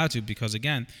have been allowed to because,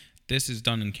 again, this is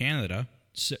done in Canada.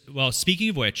 So, well, speaking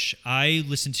of which, I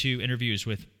listened to interviews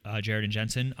with Jared and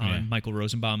Jensen on Michael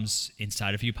Rosenbaum's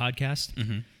Inside of You podcast.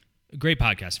 Mm-hmm. Great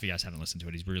podcast if you guys haven't listened to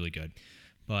it. He's really good.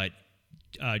 But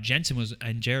Jensen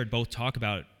and Jared both talk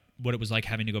about what it was like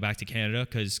having to go back to Canada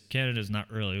because Canada's not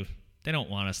really, they don't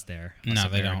want us there. No,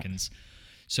 they Americans. Don't.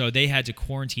 So they had to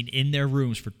quarantine in their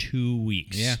rooms for 2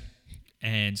 weeks. Yeah.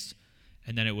 And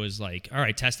then it was like, all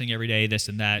right, testing every day, this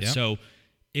and that. Yep. So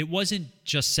it wasn't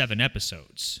just 7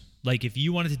 episodes. Like if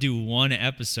you wanted to do one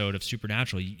episode of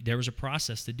Supernatural, there was a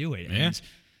process to do it. Yeah. And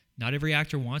not every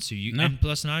actor wants to. And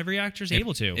plus, not every actor is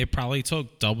able to. It probably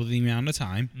took double the amount of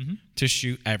time to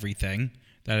shoot everything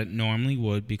that it normally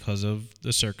would because of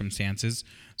the circumstances.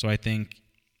 So I think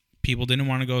people didn't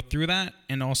want to go through that.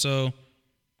 And also,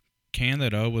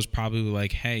 Canada was probably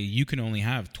like, hey, you can only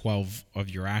have 12 of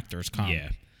your actors come. Yeah.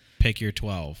 Pick your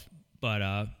 12.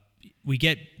 But we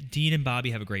get Dean and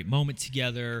Bobby have a great moment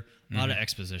together. A lot of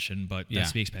exposition, but that's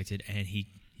to be expected. And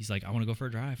he's like, I want to go for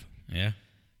a drive. Yeah.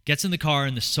 Gets in the car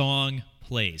and the song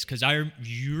plays. Because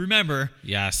you remember,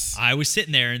 Yes. I was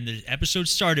sitting there and the episode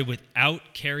started without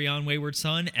Carry On Wayward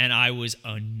Son, and I was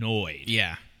annoyed.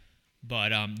 Yeah.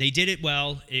 But they did it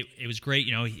well. It was great.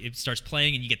 You know, it starts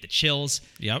playing and you get the chills.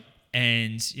 Yep.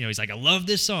 And, you know, he's like, I love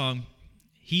this song.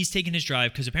 He's taking his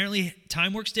drive because apparently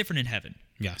time works different in heaven.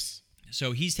 Yes.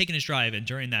 So he's taking his drive, and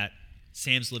during that,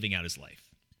 Sam's living out his life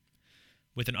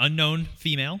with an unknown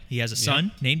female. He has a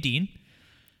son named Dean.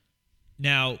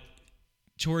 Now,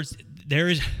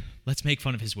 let's make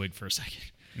fun of his wig for a second.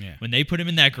 Yeah. When they put him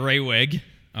in that gray wig,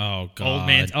 Oh God. old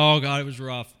man, oh God, it was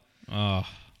rough. Oh.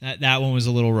 That one was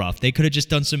a little rough. They could have just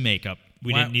done some makeup.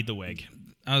 We Why- didn't need the wig.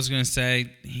 I was gonna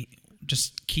say,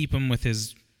 just keep him with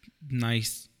his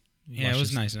nice. Yeah, it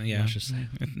was nice. Yeah, luscious.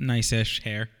 nice-ish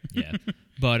hair. Yeah.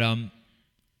 But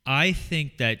I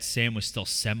think that Sam was still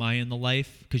semi in the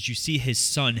life because you see his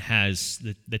son has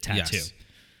the tattoo. Yes.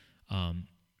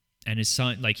 And his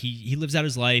son, like he lives out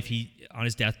his life. He on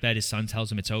his deathbed, his son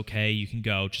tells him it's okay, you can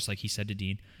go, just like he said to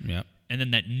Dean. Yep. And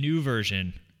then that new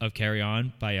version of Carry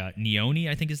On by Neoni,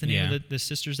 I think is the name Yeah. of the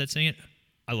sisters that sing it.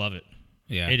 I love it.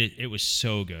 Yeah. It was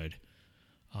so good.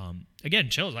 Again,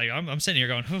 chills. Like I'm sitting here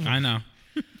going, I know.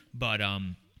 but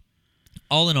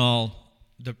all in all,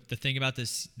 the thing about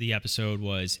the episode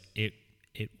was it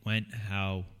went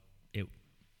how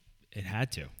it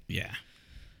had to. Yeah.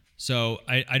 So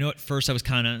I know at first I was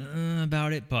kind of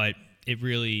about it, but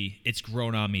it's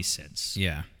grown on me since.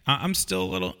 Yeah. I'm still a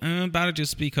little about it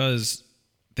just because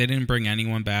they didn't bring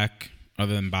anyone back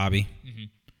other than Bobby. Mm-hmm.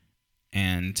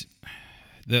 And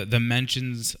the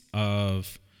mentions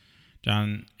of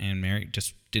John and Mary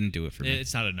just didn't do it for me.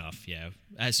 It's not enough. Yeah,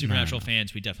 as Supernatural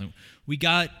fans, we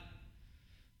got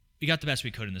the best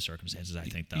we could in the circumstances. I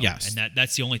think, though. Yes. And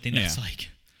that's the only thing that's Yeah. like.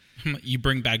 You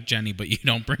bring back Jenny, but you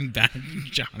don't bring back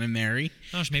John and Mary.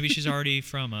 Gosh, maybe she's already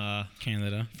from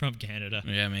Canada. Canada.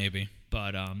 Yeah, maybe.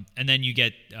 But and then you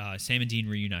get Sam and Dean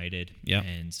reunited. Yep.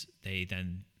 And they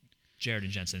then Jared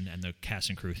and Jensen and the cast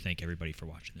and crew thank everybody for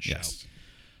watching the show. Yes.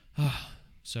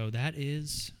 So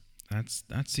that's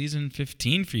season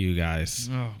 15 for you guys.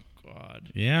 oh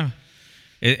god. Yeah.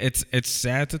 It's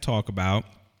sad to talk about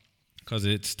because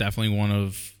it's definitely one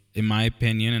of, in my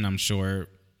opinion, and I'm sure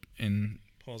in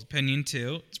Paul's opinion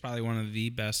too, it's probably one of the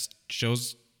best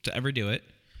shows to ever do it.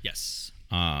 Yes.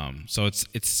 So it's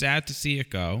sad to see it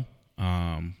go.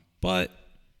 But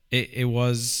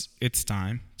it's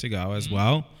time to go as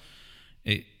well.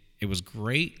 It was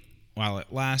great while it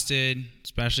lasted,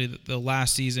 especially the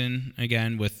last season,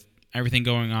 again, with everything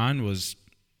going on, was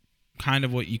kind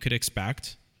of what you could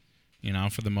expect,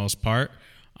 for the most part.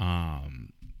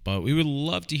 But we would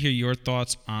love to hear your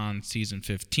thoughts on season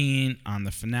 15, on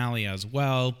the finale as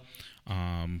well.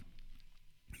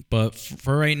 But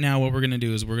for right now, what we're going to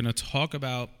do is we're going to talk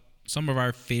about some of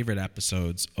our favorite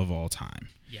episodes of all time.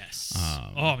 Yes.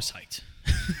 I'm psyched.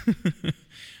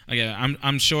 Again,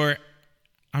 I'm sure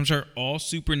all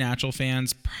Supernatural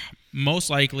fans most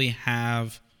likely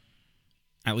have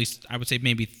at least, I would say,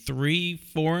 maybe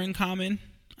 3-4 in common.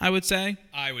 I would say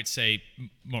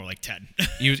more like 10.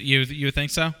 You think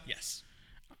so? Yes.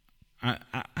 I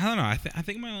don't know. I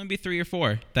think it might only be 3 or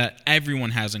 4 that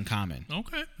everyone has in common.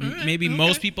 Okay. Maybe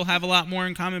most people have a lot more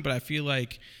in common, but I feel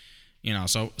like,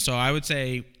 so I would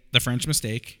say The French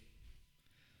Mistake.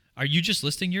 Are you just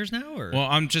listing yours now, or? Well,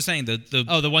 I'm just saying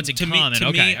the ones in to common. Me,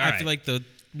 Okay, all I right. feel like the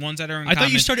ones that are in I common.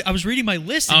 thought you started. I was reading my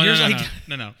list, and Oh, yours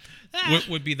no, like. no.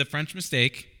 Would be The French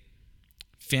Mistake,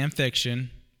 Fan Fiction,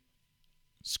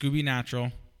 Scooby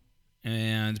Natural,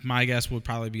 and my guess would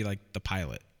probably be like The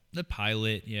Pilot. The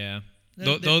Pilot, yeah.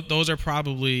 Those are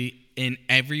probably in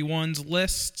everyone's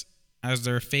list as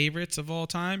their favorites of all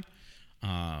time.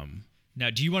 Now,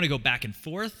 do you want to go back and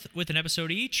forth with an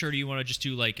episode each, or do you want to just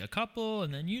do like a couple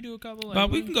and then you do a couple? But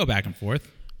we can go back and forth.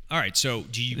 All right. So,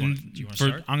 do you want to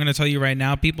start? I'm going to tell you right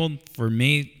now, people. For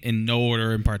me, in no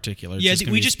order in particular. Yeah,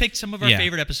 we just picked some of our Yeah.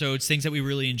 favorite episodes, things that we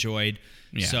really enjoyed.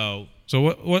 Yeah. So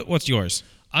what's yours?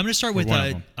 I'm going to start with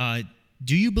one of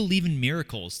Do You Believe in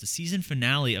Miracles, the season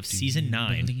finale of season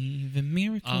 9. Believe in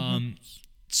miracles.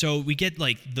 So we get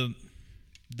like the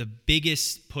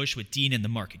biggest push with Dean and the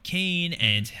Mark of Cain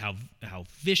and how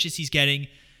vicious he's getting.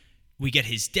 We get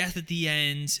his death at the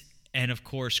end, and of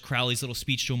course Crowley's little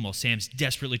speech to him while Sam's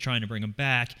desperately trying to bring him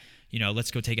back.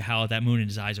 Let's go take a howl at that moon, and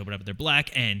his eyes open up, they're black,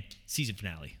 and season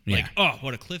finale. Yeah.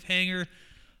 What a cliffhanger.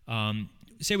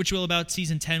 Say what you will about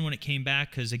season 10 when it came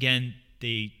back, because again,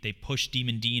 they pushed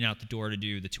Demon Dean out the door to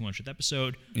do the 200th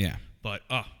episode. Yeah. But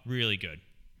really good.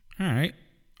 All right.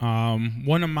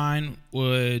 One of mine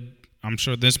would, I'm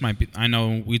sure this might be, I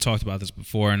know we talked about this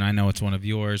before, and I know it's one of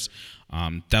yours,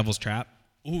 Devil's Trap.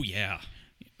 Oh, yeah.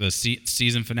 The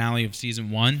season finale of season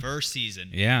 1. First season.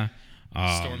 Yeah.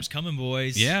 Storm's coming,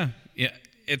 boys. Yeah.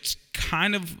 It's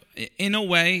kind of, in a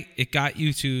way, it got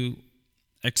you to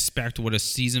expect what a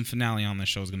season finale on the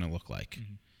show is going to look like,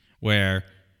 where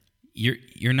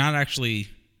you're not actually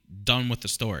done with the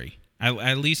story.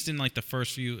 At least in like the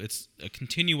first few, it's a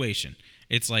continuation.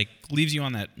 It's like leaves you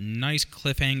on that nice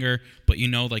cliffhanger, but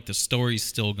like the story's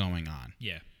still going on.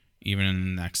 Yeah. Even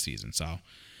in the next season. So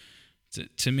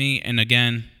to me, and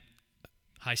again,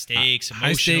 high stakes, emotional.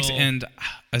 high stakes, and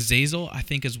Azazel I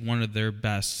think is one of their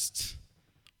best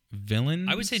villains.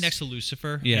 I would say next to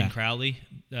Lucifer and Crowley,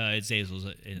 Azazel's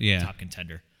a top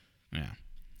contender. Yeah.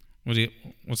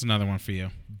 What's another one for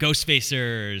you?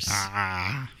 Ghostfacers.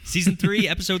 Season 3,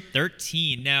 episode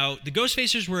 13. Now, the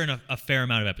Ghostfacers were in a fair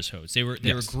amount of episodes. They were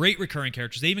great recurring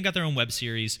characters. They even got their own web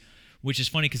series, which is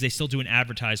funny because they still do an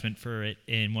advertisement for it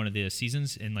in one of the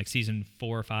seasons, in like season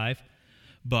 4 or 5.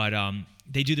 But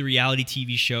they do the reality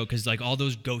TV show because like all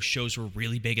those ghost shows were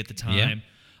really big at the time.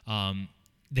 Yeah.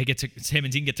 Sam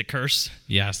and Dean get to curse.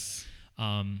 Yes.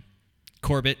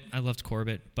 Corbett. I loved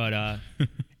Corbett. But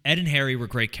Ed and Harry were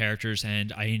great characters,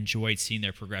 and I enjoyed seeing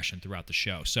their progression throughout the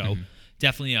show. So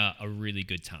definitely a really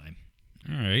good time.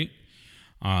 All right.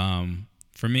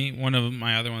 For me, one of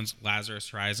my other ones,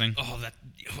 Lazarus Rising.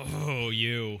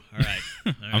 You. All right.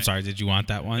 I'm sorry. Did you want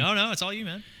that one? No. It's all you,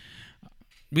 man.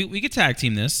 We could tag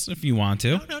team this if you want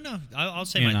to. No. I'll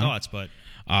say my thoughts, but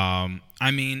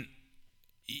I mean,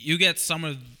 you get some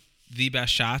of the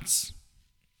best shots.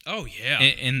 Oh yeah.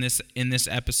 In this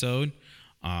episode,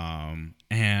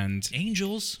 and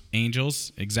angels,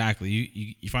 exactly.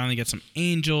 You finally get some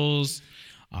angels,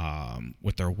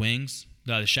 with their wings.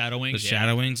 The shadow wings.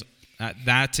 Shadow wings.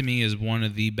 That to me is one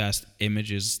of the best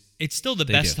images. It's still the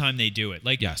best time they do it.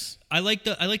 Like, yes, I like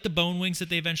the bone wings that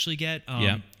they eventually get.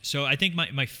 So I think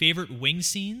my favorite wing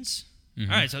scenes. All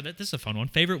right, so this is a fun one.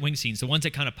 Favorite wing scenes, the ones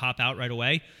that kind of pop out right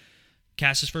away.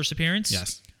 Cass's first appearance.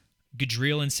 Yes.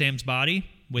 Gadriel in Sam's body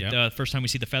with the first time we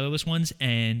see the featherless ones,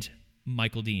 and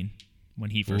Michael Dean when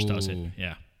he first does it.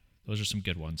 Yeah, those are some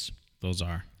good ones. Those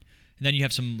are. And then you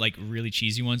have some like really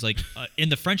cheesy ones, like in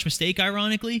The French Mistake.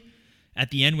 Ironically, at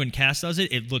the end when Cass does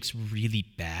it, it looks really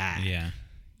bad. Yeah.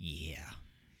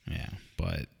 Yeah.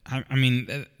 But I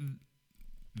mean,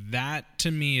 that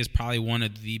to me is probably one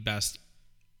of the best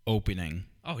opening.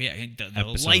 Oh yeah,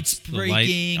 the lights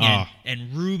breaking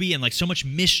and Ruby and like so much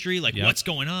mystery, like what's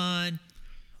going on.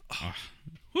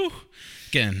 Whew.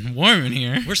 Getting warm in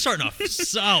here. We're starting off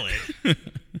solid.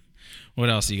 What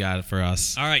else you got for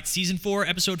us? All right, season 4,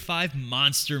 episode 5,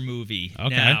 monster movie.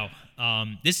 Okay. Now,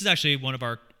 this is actually one of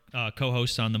our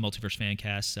co-hosts on the Multiverse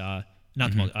Fancast.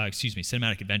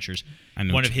 Cinematic Adventures.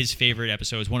 One of his favorite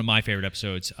episodes. One of my favorite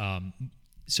episodes.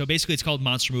 So basically, it's called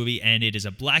Monster Movie, and it is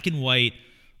a black and white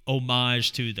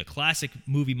homage to the classic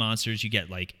movie monsters. You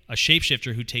get like a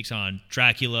shapeshifter who takes on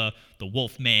Dracula, the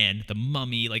Wolfman, the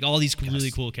Mummy, like all these really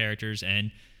cool characters,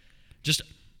 and just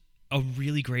a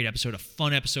really great episode, a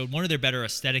fun episode, one of their better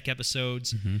aesthetic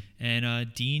episodes,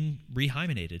 and Dean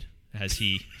rehymenated, as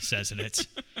he says in it.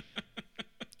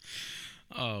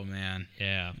 Oh man,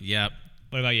 yeah, yep.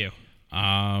 What about you?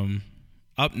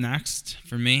 Up next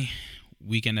for me,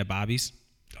 Weekend at Bobby's.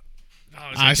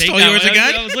 I stole yours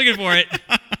again. I was looking for it.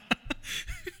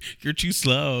 You're too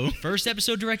slow. First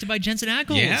episode directed by Jensen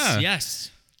Ackles. Yeah.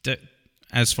 Yes.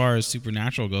 As far as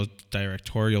Supernatural goes,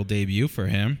 directorial debut for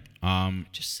him.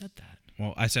 Just said that.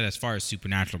 Well, I said as far as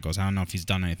Supernatural goes. I don't know if he's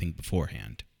done anything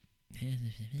beforehand.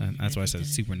 That's why I said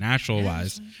Supernatural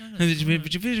wise.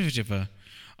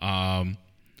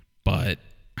 But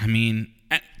I mean,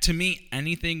 to me,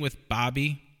 anything with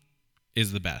Bobby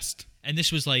is the best. And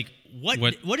this was like,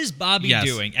 what is Bobby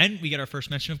doing? And we get our first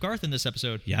mention of Garth in this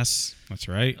episode. Yes, that's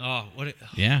right. Oh,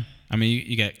 yeah. I mean,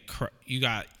 you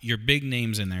got your big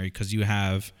names in there because you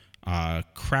have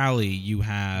Crowley, you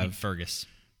have Fergus.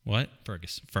 What?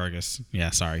 Fergus. Yeah,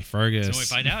 sorry, Fergus. So we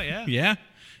find out, yeah. Yeah.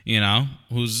 You know,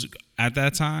 who's at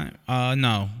that time?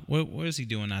 No. What is he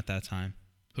doing at that time?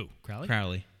 Who? Crowley?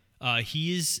 Crowley.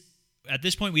 He is, at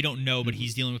this point we don't know, but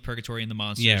he's dealing with Purgatory and the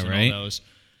monsters and all those.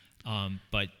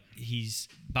 But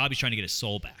Bobby's trying to get his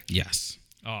soul back. Yes.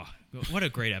 Oh, what a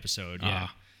great episode. Yeah.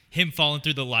 Him falling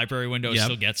through the library window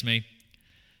still gets me.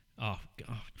 Oh,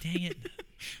 dang it.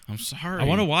 I'm sorry. I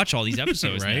want to watch all these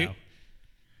episodes right? now.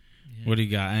 Yeah. What do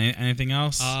you got? Anything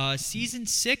else? Season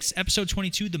 6, episode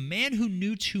 22, The Man Who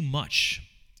Knew Too Much.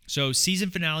 So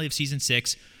season finale of season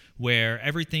 6, where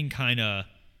everything kind of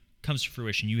comes to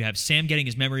fruition. You have Sam getting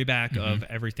his memory back of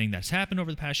everything that's happened over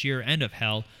the past year and of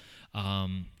hell.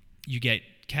 You get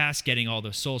Cass getting all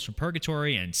the souls from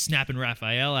Purgatory and snapping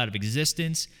Raphael out of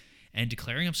existence and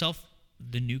declaring himself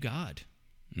the new god.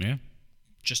 Yeah.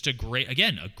 Just a great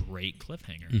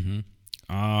cliffhanger. Mm-hmm.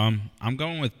 I'm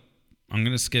going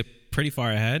to skip pretty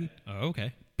far ahead. Oh,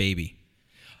 okay. Baby.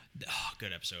 Oh,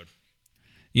 good episode.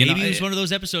 Baby was one of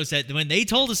those episodes that when they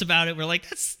told us about it, we're like,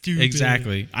 that's stupid.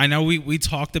 Exactly. I know we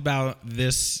talked about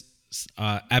this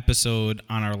episode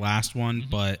on our last one,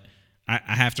 but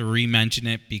I have to re-mention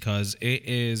it because it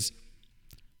is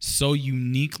so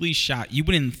uniquely shot. You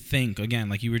wouldn't think, again,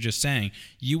 like you were just saying,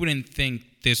 you wouldn't think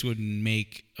this would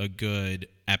make a good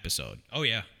episode. Oh,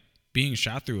 yeah. Being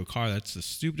shot through a car, that's the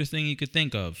stupidest thing you could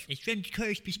think of. It's from the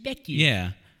car's perspective.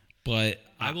 Yeah. But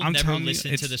I will I'm never telling you,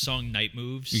 listen to the song Night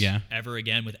Moves ever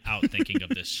again without thinking of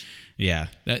this. Yeah.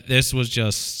 This was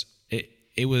just,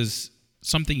 it was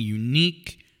something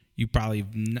unique. You probably,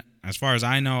 as far as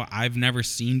I know, I've never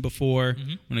seen before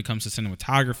when it comes to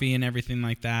cinematography and everything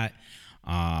like that.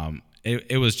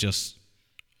 It was just,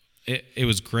 it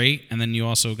was great. And then you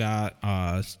also got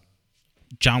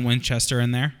John Winchester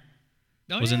in there.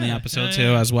 In the episode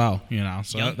too as well. You know,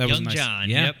 so that was young nice. John.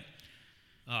 Yeah. Yep.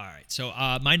 All right. So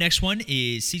my next one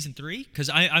is season 3 because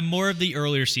I'm more of the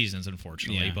earlier seasons,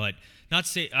 unfortunately. Yeah. But not to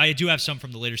say I do have some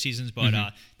from the later seasons. But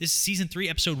this is season 3,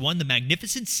 episode 1, The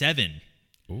Magnificent Seven.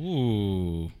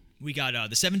 Ooh. We got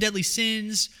the 7 Deadly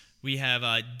Sins. We have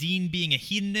Dean being a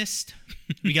hedonist.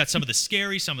 We got some of the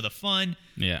scary, some of the fun.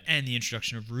 Yeah. And the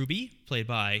introduction of Ruby, played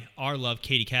by our love,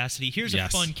 Katie Cassidy. Here's a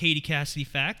fun Katie Cassidy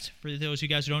fact for those of you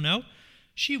guys who don't know.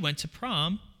 She went to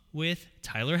prom with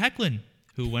Tyler Hoechlin,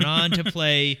 who went on to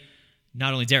play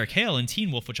not only Derek Hale in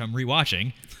Teen Wolf, which I'm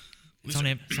rewatching. It's on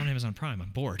Amazon Prime.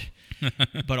 I'm bored.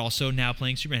 But also now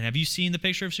playing Superman. Have you seen the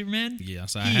picture of Superman?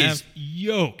 Yes, I have. He is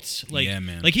yoked. Like, yeah,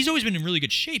 man. Like he's always been in really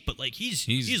good shape, but like he's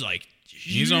like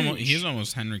huge. He's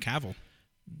almost Henry Cavill.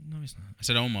 No, he's not. I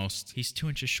said almost. He's 2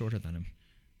 inches shorter than him.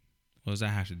 What does that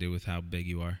have to do with how big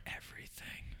you are?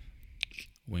 Everything.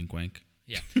 Wink, wink.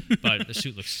 Yeah, but the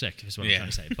suit looks sick, is what I'm trying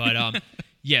to say. But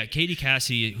yeah, Katie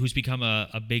Cassidy, who's become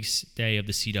a big stay of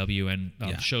the CW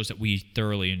and shows that we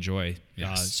thoroughly enjoy.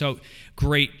 Yes. So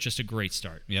great, just a great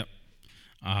start. Yep.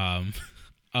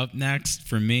 Up next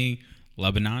for me,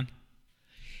 Lebanon.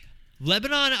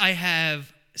 Lebanon, I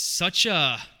have such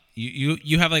a...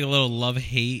 You have like a little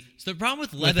love-hate. So the problem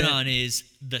with Lebanon is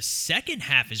the second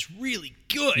half is really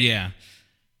good. Yeah.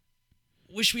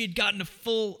 Wish we had gotten a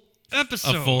full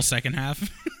episode. A full second half.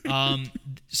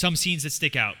 Some scenes that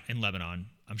stick out in Lebanon.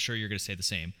 I'm sure you're going to say the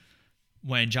same.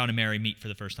 When John and Mary meet for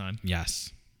the first time.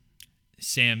 Yes.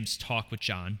 Sam's talk with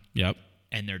John. Yep.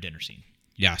 And their dinner scene.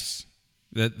 Yes.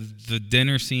 The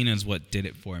dinner scene is what did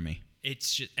it for me.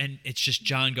 It's just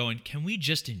John going, can we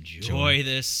just enjoy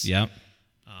this? Yep.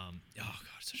 Oh God,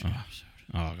 it's such a good episode.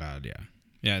 Oh God,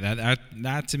 yeah. Yeah,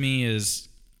 that to me is,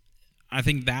 I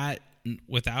think that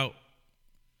without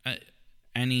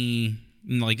any,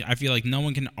 like, I feel like no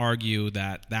one can argue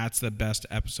that that's the best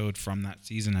episode from that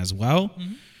season as well.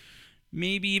 Mm-hmm.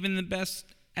 Maybe even the best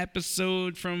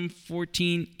episode from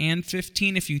 14 and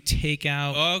 15 if you take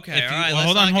out. Okay, all right.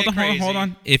 Hold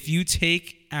on. If you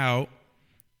take out,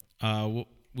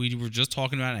 we were just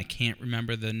talking about it, I can't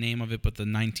remember the name of it, but the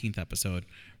 19th episode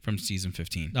from season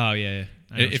 15. Oh yeah.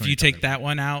 If you take that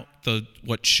one out,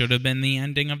 what should have been the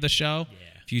ending of the show. Yeah.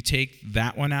 If you take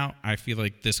that one out, I feel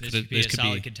like this could be a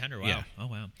solid contender. Wow. Yeah. Oh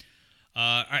wow.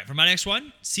 All right, for my next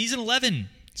one, season 11.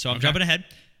 So I'm jumping ahead.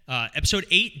 Episode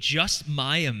 8, Just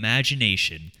My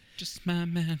Imagination. Just my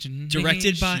imagination.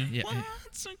 Directed by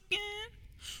once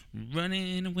again,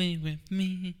 running away with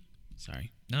me.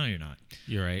 Sorry. No, you're not.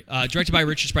 You're right. Directed by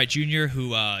Richard Sprite Jr.,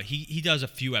 who he does a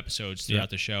few episodes throughout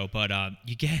the show, but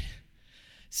you get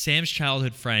Sam's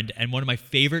childhood friend and one of my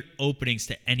favorite openings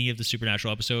to any of the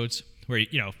Supernatural episodes, where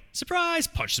surprise,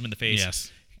 punches him in the face.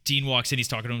 Yes. Dean walks in, he's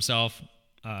talking to himself.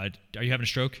 Are you having a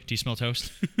stroke? Do you smell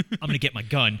toast? I'm gonna get my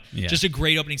gun. Yeah. Just a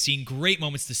great opening scene, great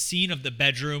moments. The scene of the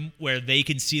bedroom where they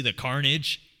can see the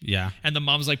carnage. Yeah. And the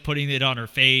mom's like putting it on her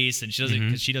face, and she doesn't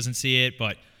because she doesn't see it,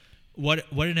 but. What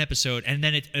an episode. And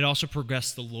then it also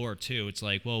progressed the lore, too. It's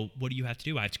like, well, what do you have to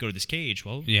do? I have to go to this cage.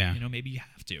 Well, maybe you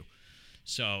have to.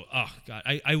 So, oh, God.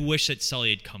 I wish that Sully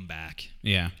had come back.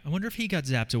 Yeah. I wonder if he got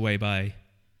zapped away by...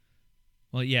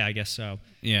 Well, yeah, I guess so.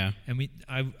 Yeah. And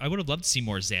I would have loved to see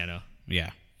more Xana.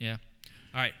 Yeah. Yeah.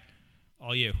 All right.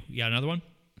 All you. You got another one?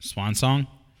 Swan Song?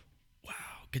 Wow.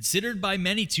 Considered by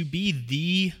many to be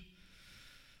the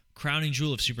crowning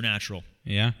jewel of Supernatural.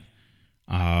 Yeah.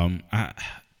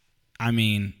 I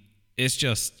mean, it's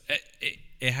just,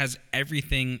 it has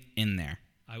everything in there.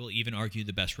 I will even argue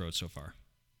the best road so far.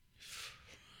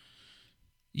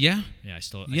 Yeah. Yeah, I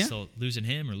still losing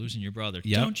him or losing your brother.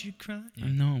 Yep. Don't you cry. Yeah.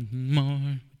 No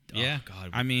more. Oh, yeah.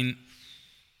 God. I mean,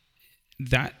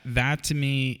 that to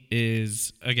me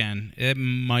is, again,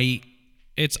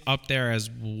 it's up there as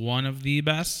one of the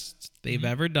best they've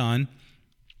ever done.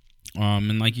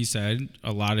 And like you said,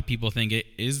 a lot of people think it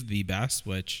is the best,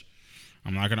 which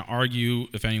I'm not going to argue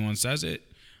if anyone says it.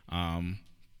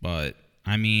 But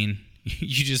I mean,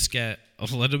 you just get a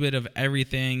little bit of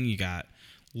everything. You got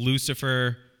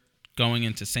Lucifer going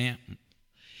into Sam.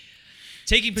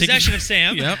 Taking possession of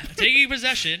Sam. Yep. Taking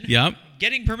possession. Yep.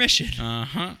 Getting permission.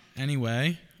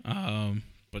 Anyway,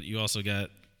 but you also get,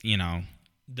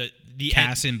 The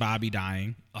Cass and Bobby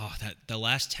dying. Oh, the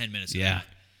last 10 minutes of Yeah. that.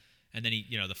 And then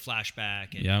the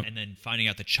flashback and, Yep. and then finding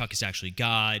out that Chuck is actually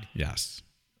God. Yes.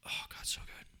 Oh, God, so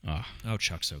good. Oh,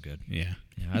 Chuck's so good. Yeah.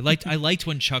 Yeah, I liked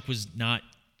when Chuck was not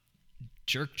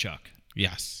jerk Chuck.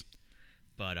 Yes.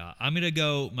 But I'm going to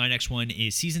go, my next one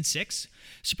is season 6.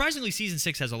 Surprisingly, season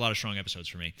 6 has a lot of strong episodes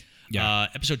for me. Yeah.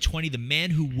 Episode 20, The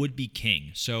Man Who Would Be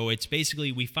King. So it's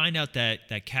basically, we find out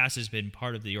that Cass has been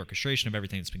part of the orchestration of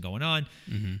everything that's been going on.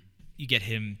 Mm-hmm. You get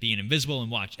him being invisible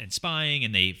and spying,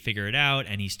 and they figure it out,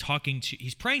 and he's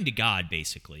praying to God,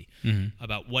 basically,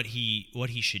 about what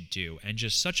he should do. And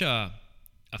just such a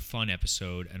fun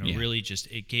episode, and really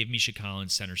it gave Misha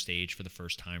Collins center stage for the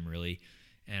first time, really.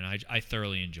 And I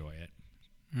thoroughly enjoy it.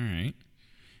 All right.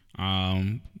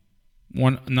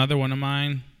 Another one of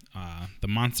mine, the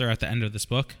monster at the end of this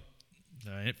book.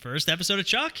 The first episode of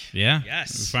Chuck? Yeah.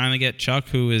 Yes. We finally get Chuck,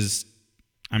 who is,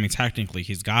 I mean, technically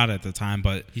he's God at the time,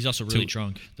 but He's also really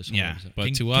drunk. This whole episode.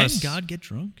 but Can us, God get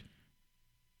drunk?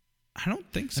 I don't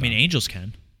think so. I mean, angels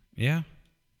can. Yeah.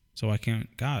 So why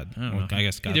can't God? I don't know. I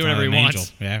guess He God's do whatever not he an wants.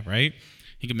 angel. Yeah, right?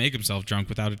 He can make himself drunk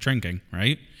without it drinking,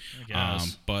 right? I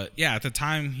guess. But yeah, at the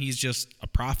time, he's just a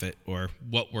prophet, or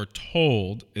what we're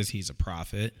told is he's a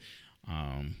prophet.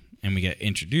 And we get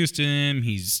introduced to him.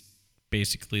 He's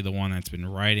basically the one that's been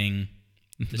writing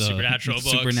The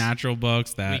supernatural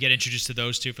books. That we get introduced to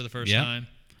those two for the first time.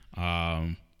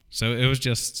 So it was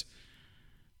just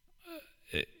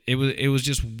it was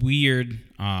just weird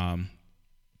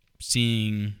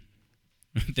seeing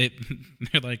that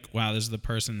they're like, wow, this is the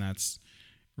person that's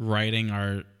writing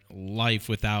our life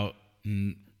without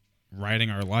writing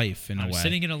our life in a way.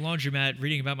 Sitting in a laundromat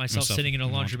reading about myself, sitting in a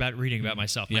laundromat reading about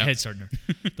myself. My head's starting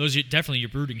to... Those are definitely your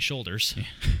brooding shoulders.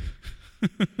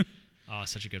 Yeah. Oh,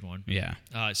 such a good one. Yeah.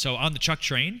 So on the Chuck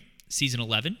train, season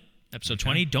 11, episode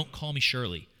 20, Don't Call Me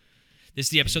Shirley. This is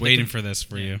the episode... Waiting for this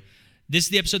for you. This is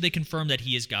the episode they confirm that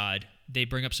he is God. They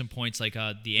bring up some points like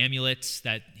the amulets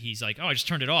that he's like, oh, I just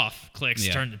turned it off. Clicks,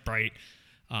 turned it bright.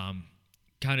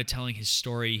 Kind of telling his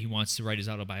story. He wants to write his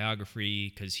autobiography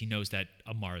because he knows that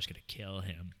Amara's going to kill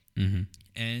him. Mm-hmm.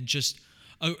 And just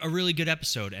a really good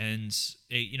episode. And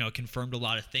it confirmed a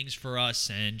lot of things for us.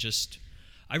 And just,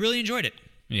 I really enjoyed it.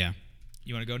 Yeah.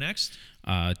 You want to go next?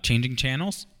 Changing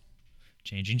Channels.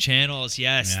 Changing Channels,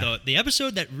 yes. Yeah. The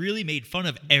episode that really made fun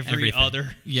of every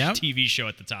other TV show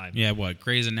at the time. Yeah, what?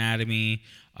 Grey's Anatomy.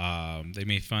 They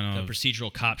made fun of... The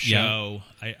procedural cop show.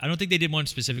 I don't think they did one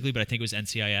specifically, but I think it was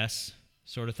NCIS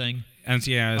sort of thing.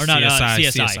 NCIS, or not,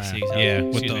 CSI. Yeah,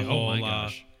 with the whole... Oh my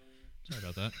gosh. Sorry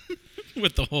about that.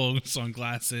 With the whole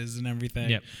sunglasses and everything.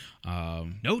 Yep.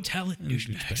 No talent,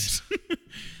 douchebags.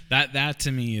 that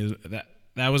to me is...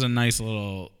 That was a nice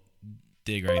little...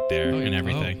 dig right there and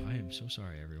everything. I am so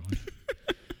sorry, everyone.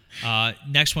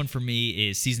 Next one for me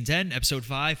is season 10, episode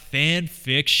 5, Fan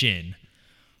Fiction.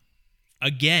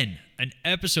 Again, an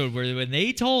episode where when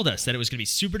they told us that it was going to be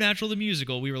Supernatural the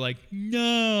musical, we were like,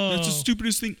 no. That's the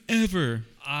stupidest thing ever.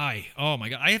 Oh my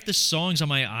God. I have the songs on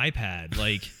my iPad.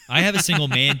 Like, I have a single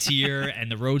man tier and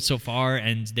The Road So Far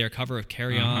and their cover of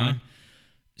Carry On.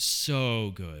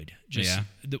 So good.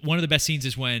 One of the best scenes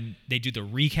is when they do the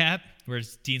recap where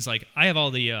Dean's like, I have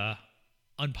all the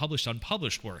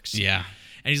unpublished works. Yeah.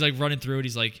 And he's like running through it.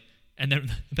 He's like, and then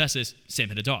the best is Sam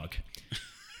had a dog.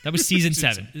 That was season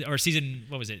 7 or season,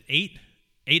 what was it? 8?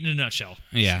 8 in a nutshell.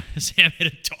 Yeah. Sam had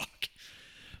a dog.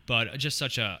 But just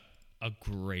such a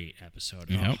great episode.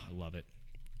 Yep. Oh, I love it.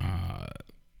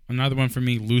 Another one for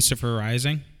me, Lucifer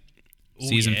Rising.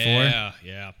 Season 4.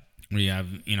 Yeah. We have,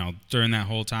 during that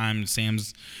whole time,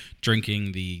 Sam's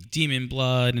drinking the demon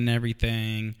blood and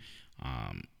everything.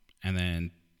 And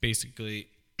then basically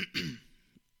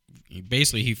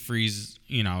he frees,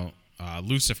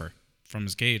 Lucifer from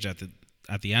his cage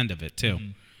at the end of it too.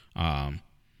 Mm-hmm.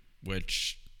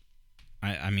 Which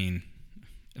I mean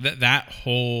that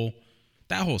whole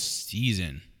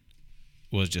season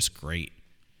was just great,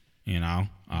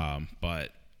 but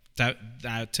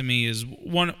that to me is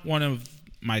one of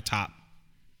my top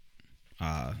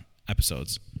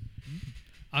episodes.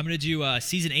 I'm going to do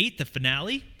season 8, the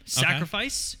finale,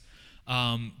 Sacrifice.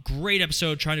 Great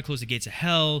episode, trying to close the gates of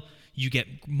hell. You get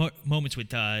moments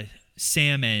with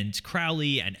Sam and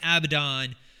Crowley and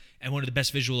Abaddon, and one of the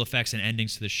best visual effects and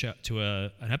endings to the show, to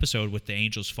an episode with the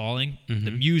angels falling, the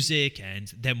music and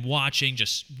them watching,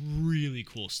 just really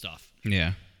cool stuff.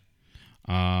 Yeah.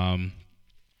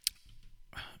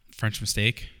 French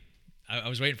Mistake. I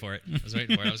was waiting for it. I was going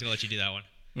to let you do that one.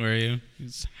 Were you?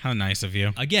 How nice of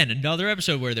you. Again, another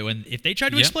episode where if they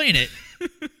tried to explain it,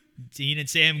 Dean and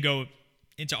Sam go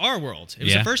into our world. It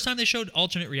was the first time they showed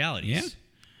alternate realities.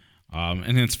 Yeah.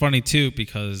 And it's funny too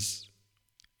because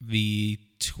the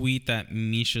tweet that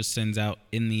Misha sends out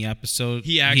in the episode,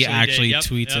 he actually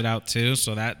tweets it out too.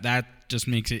 So that just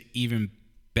makes it even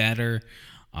better.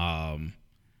 And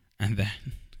then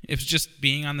it was just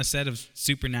being on the set of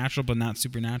Supernatural, but not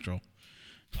Supernatural.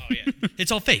 Oh yeah,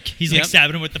 it's all fake. He's like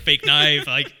stabbing him with the fake knife.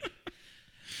 Like,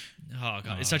 oh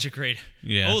god, it's such a great.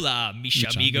 Yeah. Hola, Misha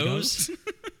amigos.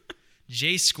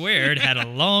 J Squared had a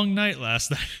long night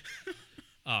last night.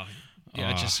 Oh.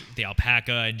 Yeah, just the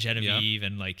alpaca and Genevieve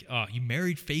and like, you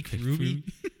married fake Ruby.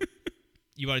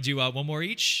 You want to do one more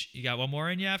each? You got one more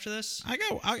in you after this? We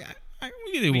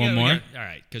can do one more. All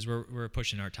right, because we're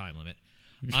pushing our time limit.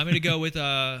 I'm going to go with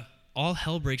All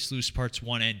Hell Breaks Loose parts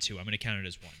 1 and 2. I'm going to count it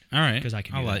as one. All right, because I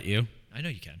can. I'll let you. I know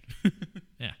you can.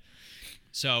 Yeah.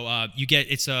 So you get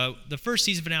the first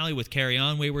season finale with Carry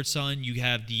On, Wayward Son. You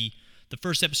have the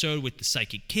first episode with the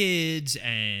psychic kids,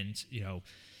 and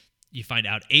you find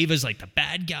out Ava's like the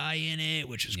bad guy in it,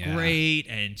 which was great.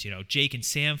 And, Jake and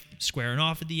Sam squaring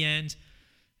off at the end.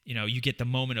 You get the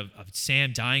moment of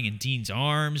Sam dying in Dean's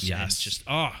arms. Yes. And it's just,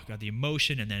 got the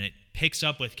emotion. And then it picks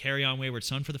up with Carry On Wayward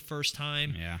Son for the first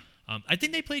time. Yeah. I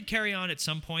think they played Carry On at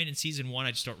some point in season 1.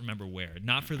 I just don't remember where.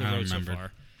 Not for the road so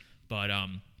far. But,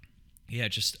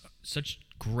 just such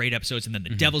great episodes. And then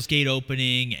the Devil's Gate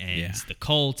opening and the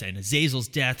cult and Azazel's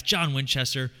death, John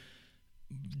Winchester.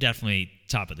 Definitely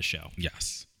top of the show.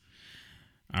 Yes.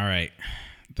 All right.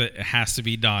 It has to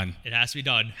be done. It has to be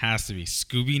done. Has to be.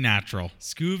 Scooby Natural.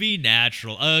 Scooby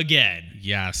Natural again.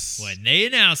 Yes. When they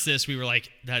announced this, we were like,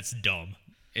 that's dumb.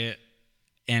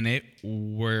 It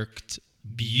worked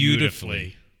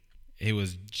beautifully. It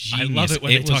was genius. I love it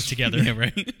when they talk together. Yeah,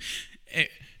 right?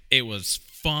 It was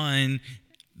fun.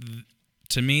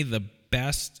 To me, the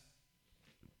best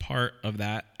part of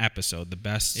that episode, the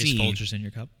best scene. Is Folgers in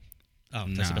your cup? Oh,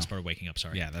 that's the best part of waking up,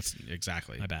 sorry. Yeah, that's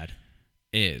exactly. My bad.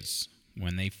 Is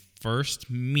when they first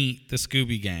meet the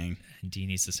Scooby Gang. And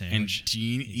Dean eats the sandwich. And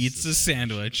Dean eats the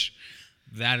sandwich.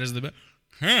 That is the best.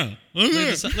 Huh. Look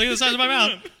at the size of my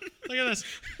mouth. Look at this.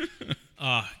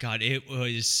 Oh, God. It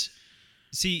was...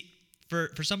 See,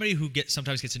 for somebody who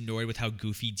sometimes gets annoyed with how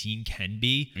goofy Dean can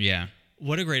be... Yeah.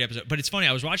 What a great episode. But it's funny,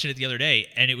 I was watching it the other day,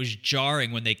 and it was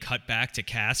jarring when they cut back to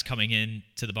Cass coming in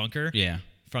to the bunker. Yeah.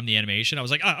 From the animation. I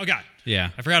was like, oh God.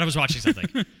 Yeah. I forgot I was watching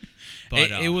something.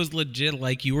 But it was legit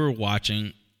like you were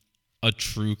watching a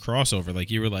true crossover. Like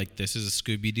you were like, this is a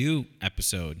Scooby-Doo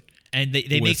episode. And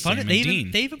they make fun of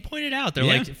it. They even pointed out, they're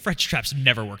like, French traps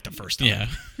never worked the first time. Yeah.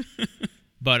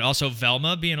 But also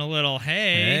Velma being a little,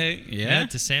 hey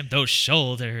to Sam, those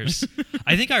shoulders.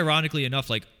 I think ironically enough,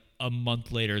 like a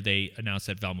month later, they announced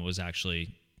that Velma was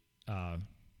actually a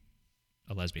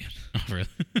lesbian. Oh, really?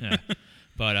 Yeah.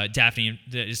 But Daphne,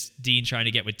 Dean trying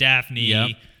to get with Daphne.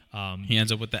 Yep. He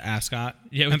ends up with the ascot.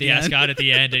 Yeah, with the ascot at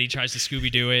the end, and he tries to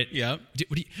Scooby-Doo it. Yep.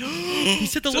 He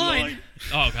said the line.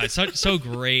 Oh, God, so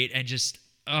great. And just,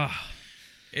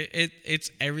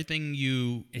 It's everything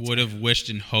you would have wished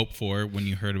and hoped for when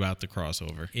you heard about the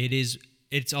crossover.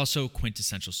 It's also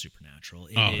quintessential Supernatural.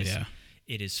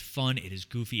 It is fun. It is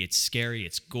goofy. It's scary.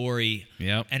 It's gory.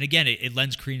 Yep. And again, it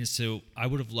lends credence to, I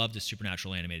would have loved a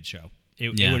Supernatural animated show. It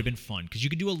would have been fun because you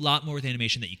could do a lot more with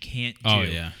animation that you can't do. Oh,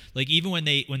 yeah. Like even when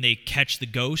they catch the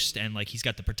ghost and like he's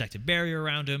got the protective barrier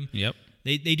around him. Yep.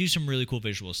 They do some really cool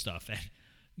visual stuff. And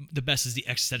the best is the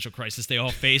existential crisis they all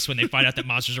face when they find out that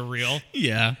monsters are real.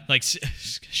 Yeah. Like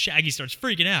Shaggy starts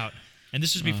freaking out. And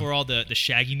this was before all the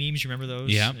Shaggy memes. You remember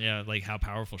those? Yeah. Yeah, like how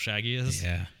powerful Shaggy is.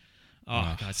 Yeah.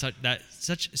 Oh, God.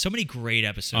 So many great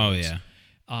episodes. Oh, yeah.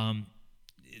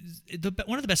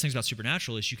 One of the best things about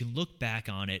Supernatural is you can look back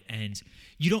on it and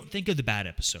you don't think of the bad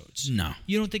episodes. No.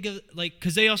 You don't think of, like,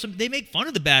 because they make fun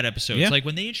of the bad episodes. Yeah. Like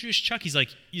when they introduced Chuck, he's like,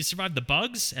 you survived the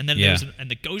bugs, and then there's and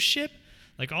the ghost ship.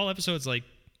 Like all episodes, like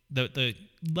the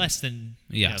less than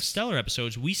stellar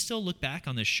episodes, we still look back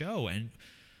on this show and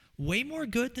way more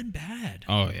good than bad.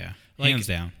 Oh, yeah. Like, hands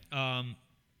down.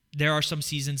 There are some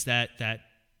seasons that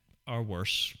are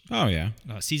worse. Oh, yeah.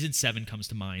 Season 7 comes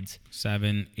to mind.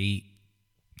 7, 8.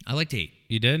 I liked 8.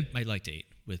 You did? I liked 8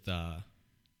 with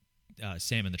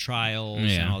Sam in the trials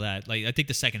and all that. Like, I think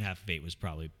the second half of 8 was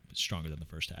probably stronger than the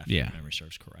first half. Yeah. If memory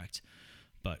serves correct.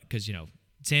 But because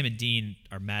Sam and Dean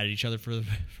are mad at each other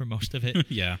for most of it.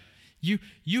 Yeah.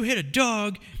 You hit a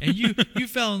dog and you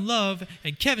fell in love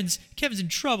and Kevin's in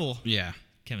trouble. Yeah.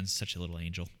 Kevin's such a little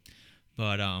angel.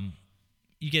 But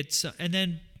you get and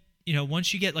then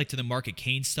once you get like to the Mark and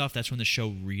Kane stuff, that's when the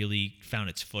show really found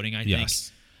its footing, I think.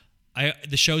 Yes.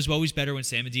 The show's always better when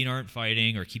Sam and Dean aren't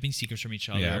fighting or keeping secrets from each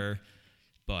other. Yeah.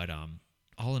 But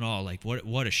all in all, like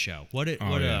what a show. What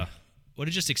a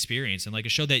just experience, and like a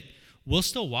show that we'll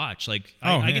still watch. Like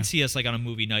I can see us like on a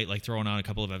movie night, like throwing on a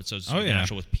couple of episodes of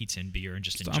Supernatural with pizza and beer and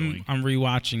just enjoying. I'm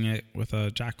rewatching it with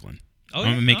Jacqueline. Oh,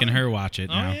 I'm making her watch it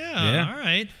now. Oh yeah. All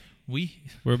right.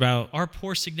 We're about our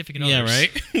poor significant others.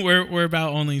 Yeah, right. We're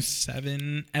about only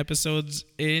 7 episodes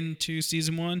into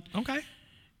season 1. Okay.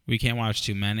 We can't watch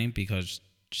too many because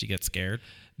she gets scared.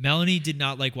 Melanie did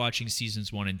not like watching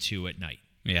seasons 1 and 2 at night.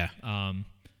 Yeah.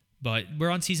 But we're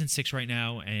on season 6 right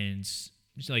now, and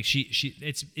like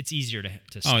it's easier to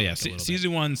oh yeah, a little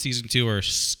season bit. 1, season 2 are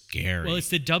scary. Well, it's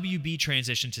the WB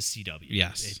transition to CW.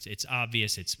 Yes, it's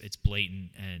obvious, it's blatant,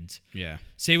 and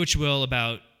say what you will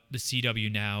about the CW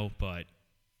now, but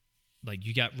like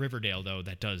you got Riverdale though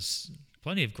that does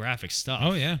plenty of graphic stuff.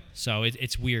 Oh yeah, so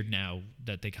it's weird now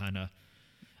that they kind of,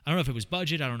 I don't know if it was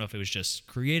budget, I don't know if it was just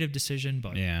creative decision,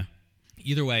 but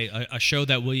either way, a show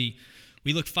that we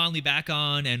look fondly back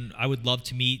on, and I would love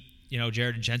to meet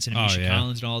Jared and Jensen and Misha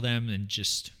Collins and all of them, and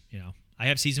just I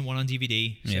have season 1 on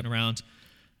DVD sitting around.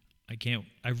 I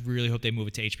really hope they move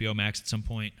it to HBO Max at some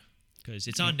point because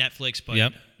it's on Netflix, but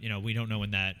we don't know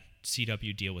when that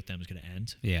CW deal with them is going to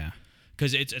end. Yeah,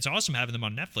 because it's awesome having them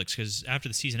on Netflix because after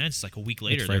the season ends, it's like a week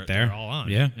later it's they're all on.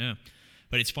 Yeah.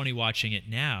 But it's funny watching it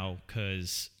now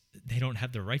because they don't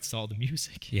have the rights to all the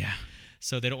music. Yeah.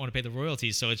 So they don't want to pay the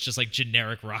royalties. So it's just like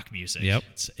generic rock music. Yep.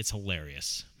 It's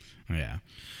hilarious. Yeah.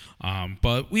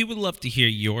 But we would love to hear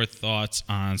your thoughts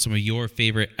on some of your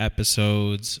favorite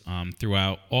episodes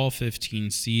throughout all 15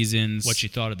 seasons. What you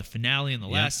thought of the finale in the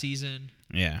last season.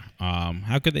 Yeah.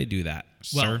 How could they do that,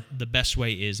 well, sir? The best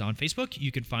way is on Facebook.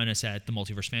 You can find us at the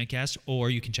Multiverse Fancast, or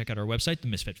you can check out our website,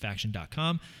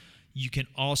 themisfitfaction.com. You can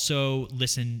also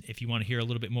listen if you want to hear a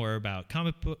little bit more about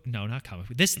comic book. No, not comic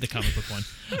book. This is the comic book one.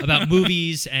 About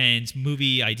movies and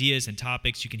movie ideas and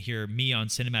topics. You can hear me on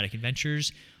Cinematic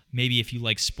Adventures. Maybe if you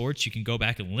like sports, you can go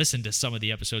back and listen to some of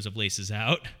the episodes of Laces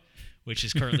Out, which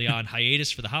is currently on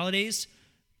hiatus for the holidays.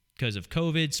 Because of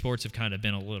COVID, sports have kind of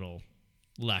been a little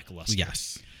lackluster.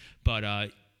 Yes.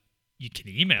 But you can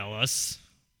email us.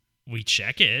 We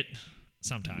check it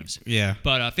sometimes. Yeah.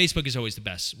 But Facebook is always the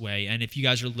best way. And if you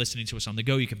guys are listening to us on the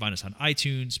go, you can find us on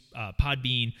iTunes,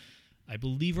 Podbean. I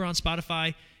believe we're on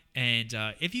Spotify. And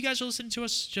if you guys are listening to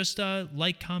us, just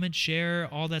like, comment, share.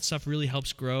 All that stuff really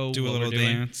helps grow. Do a little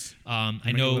dance.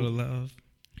 I know. A little love.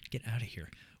 Get out of here.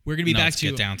 We're going to be back to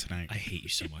get down tonight. I hate you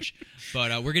so much.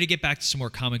 But we're going to get back to some more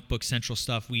comic book central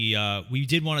stuff. We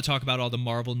did want to talk about all the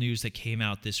Marvel news that came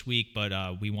out this week,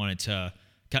 but we wanted to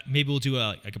maybe we'll do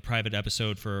a private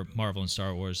episode for Marvel and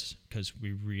Star Wars because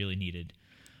we really needed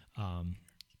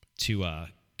to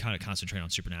kind of concentrate on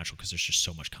Supernatural because there's just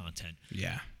so much content.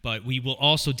 Yeah. But we will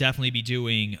also definitely be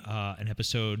doing an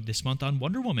episode this month on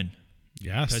Wonder Woman.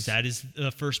 Yes. Because that is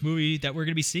the first movie that we're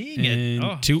going to be seeing.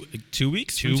 In 2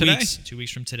 weeks from today? 2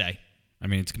 weeks from today. I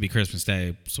mean, it's going to be Christmas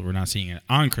Day, so we're not seeing it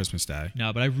on Christmas Day.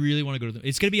 No, but I really want to go to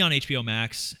it's going to be on HBO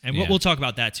Max, and we'll talk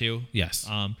about that too. Yes.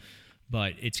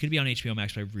 But it's going to be on HBO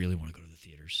Max, but I really want to go to the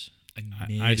theaters.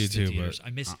 I do too, theaters. but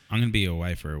I'm going to be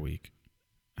away for a week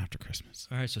after Christmas.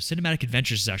 All right, so Cinematic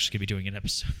Adventures is actually going to be doing an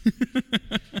episode.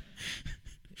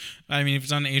 I mean, if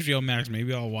it's on HBO Max,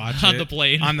 maybe I'll watch on it. the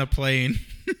plane. On the plane.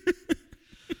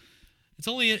 It's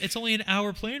only an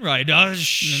hour plane ride. No.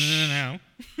 I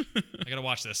got to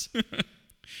watch this.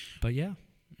 But yeah,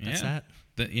 that's that.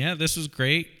 This was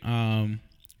great.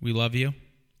 We love you.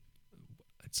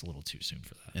 It's a little too soon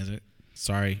for that. Is it?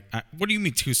 Sorry. What do you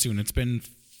mean too soon? It's been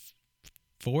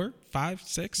 4, 5,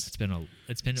 6?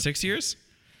 It's been 6 years?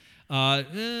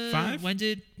 5? When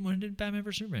did Batman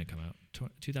vs Superman come out?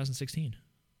 2016.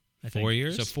 I think. 4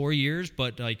 years? So 4 years,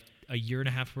 but like a year and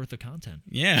a half worth of content.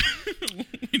 Yeah.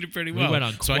 We did pretty well. We went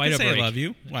on so quite I can a say break. I love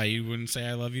you. Why, you wouldn't say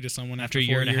I love you to someone after a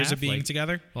year 4 and a years half, of being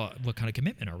together? Well, what kind of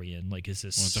commitment are we in? Like, is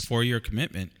this? Well, it's a 4-year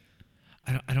commitment.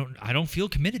 I don't feel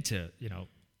committed to,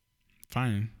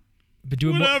 Fine. But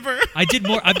doing whatever. I've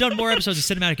done more episodes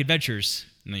of Cinematic Adventures.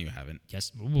 No, you haven't.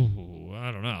 Yes. Ooh,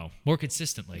 I don't know. More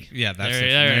consistently. Yeah, that's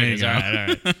there it is. Go. All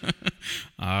right.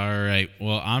 All right.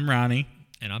 Well, I'm Ronnie.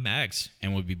 And I'm Mags.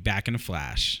 And we'll be back in a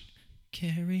flash.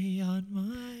 Carry on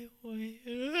my way.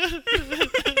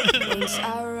 Once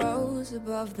I rose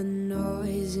above the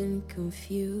noise and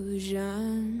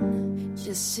confusion,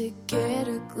 just to get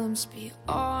a glimpse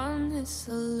beyond this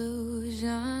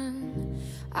illusion.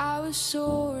 I was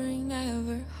soaring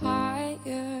ever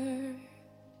higher.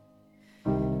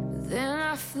 Then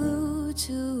I flew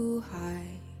too high.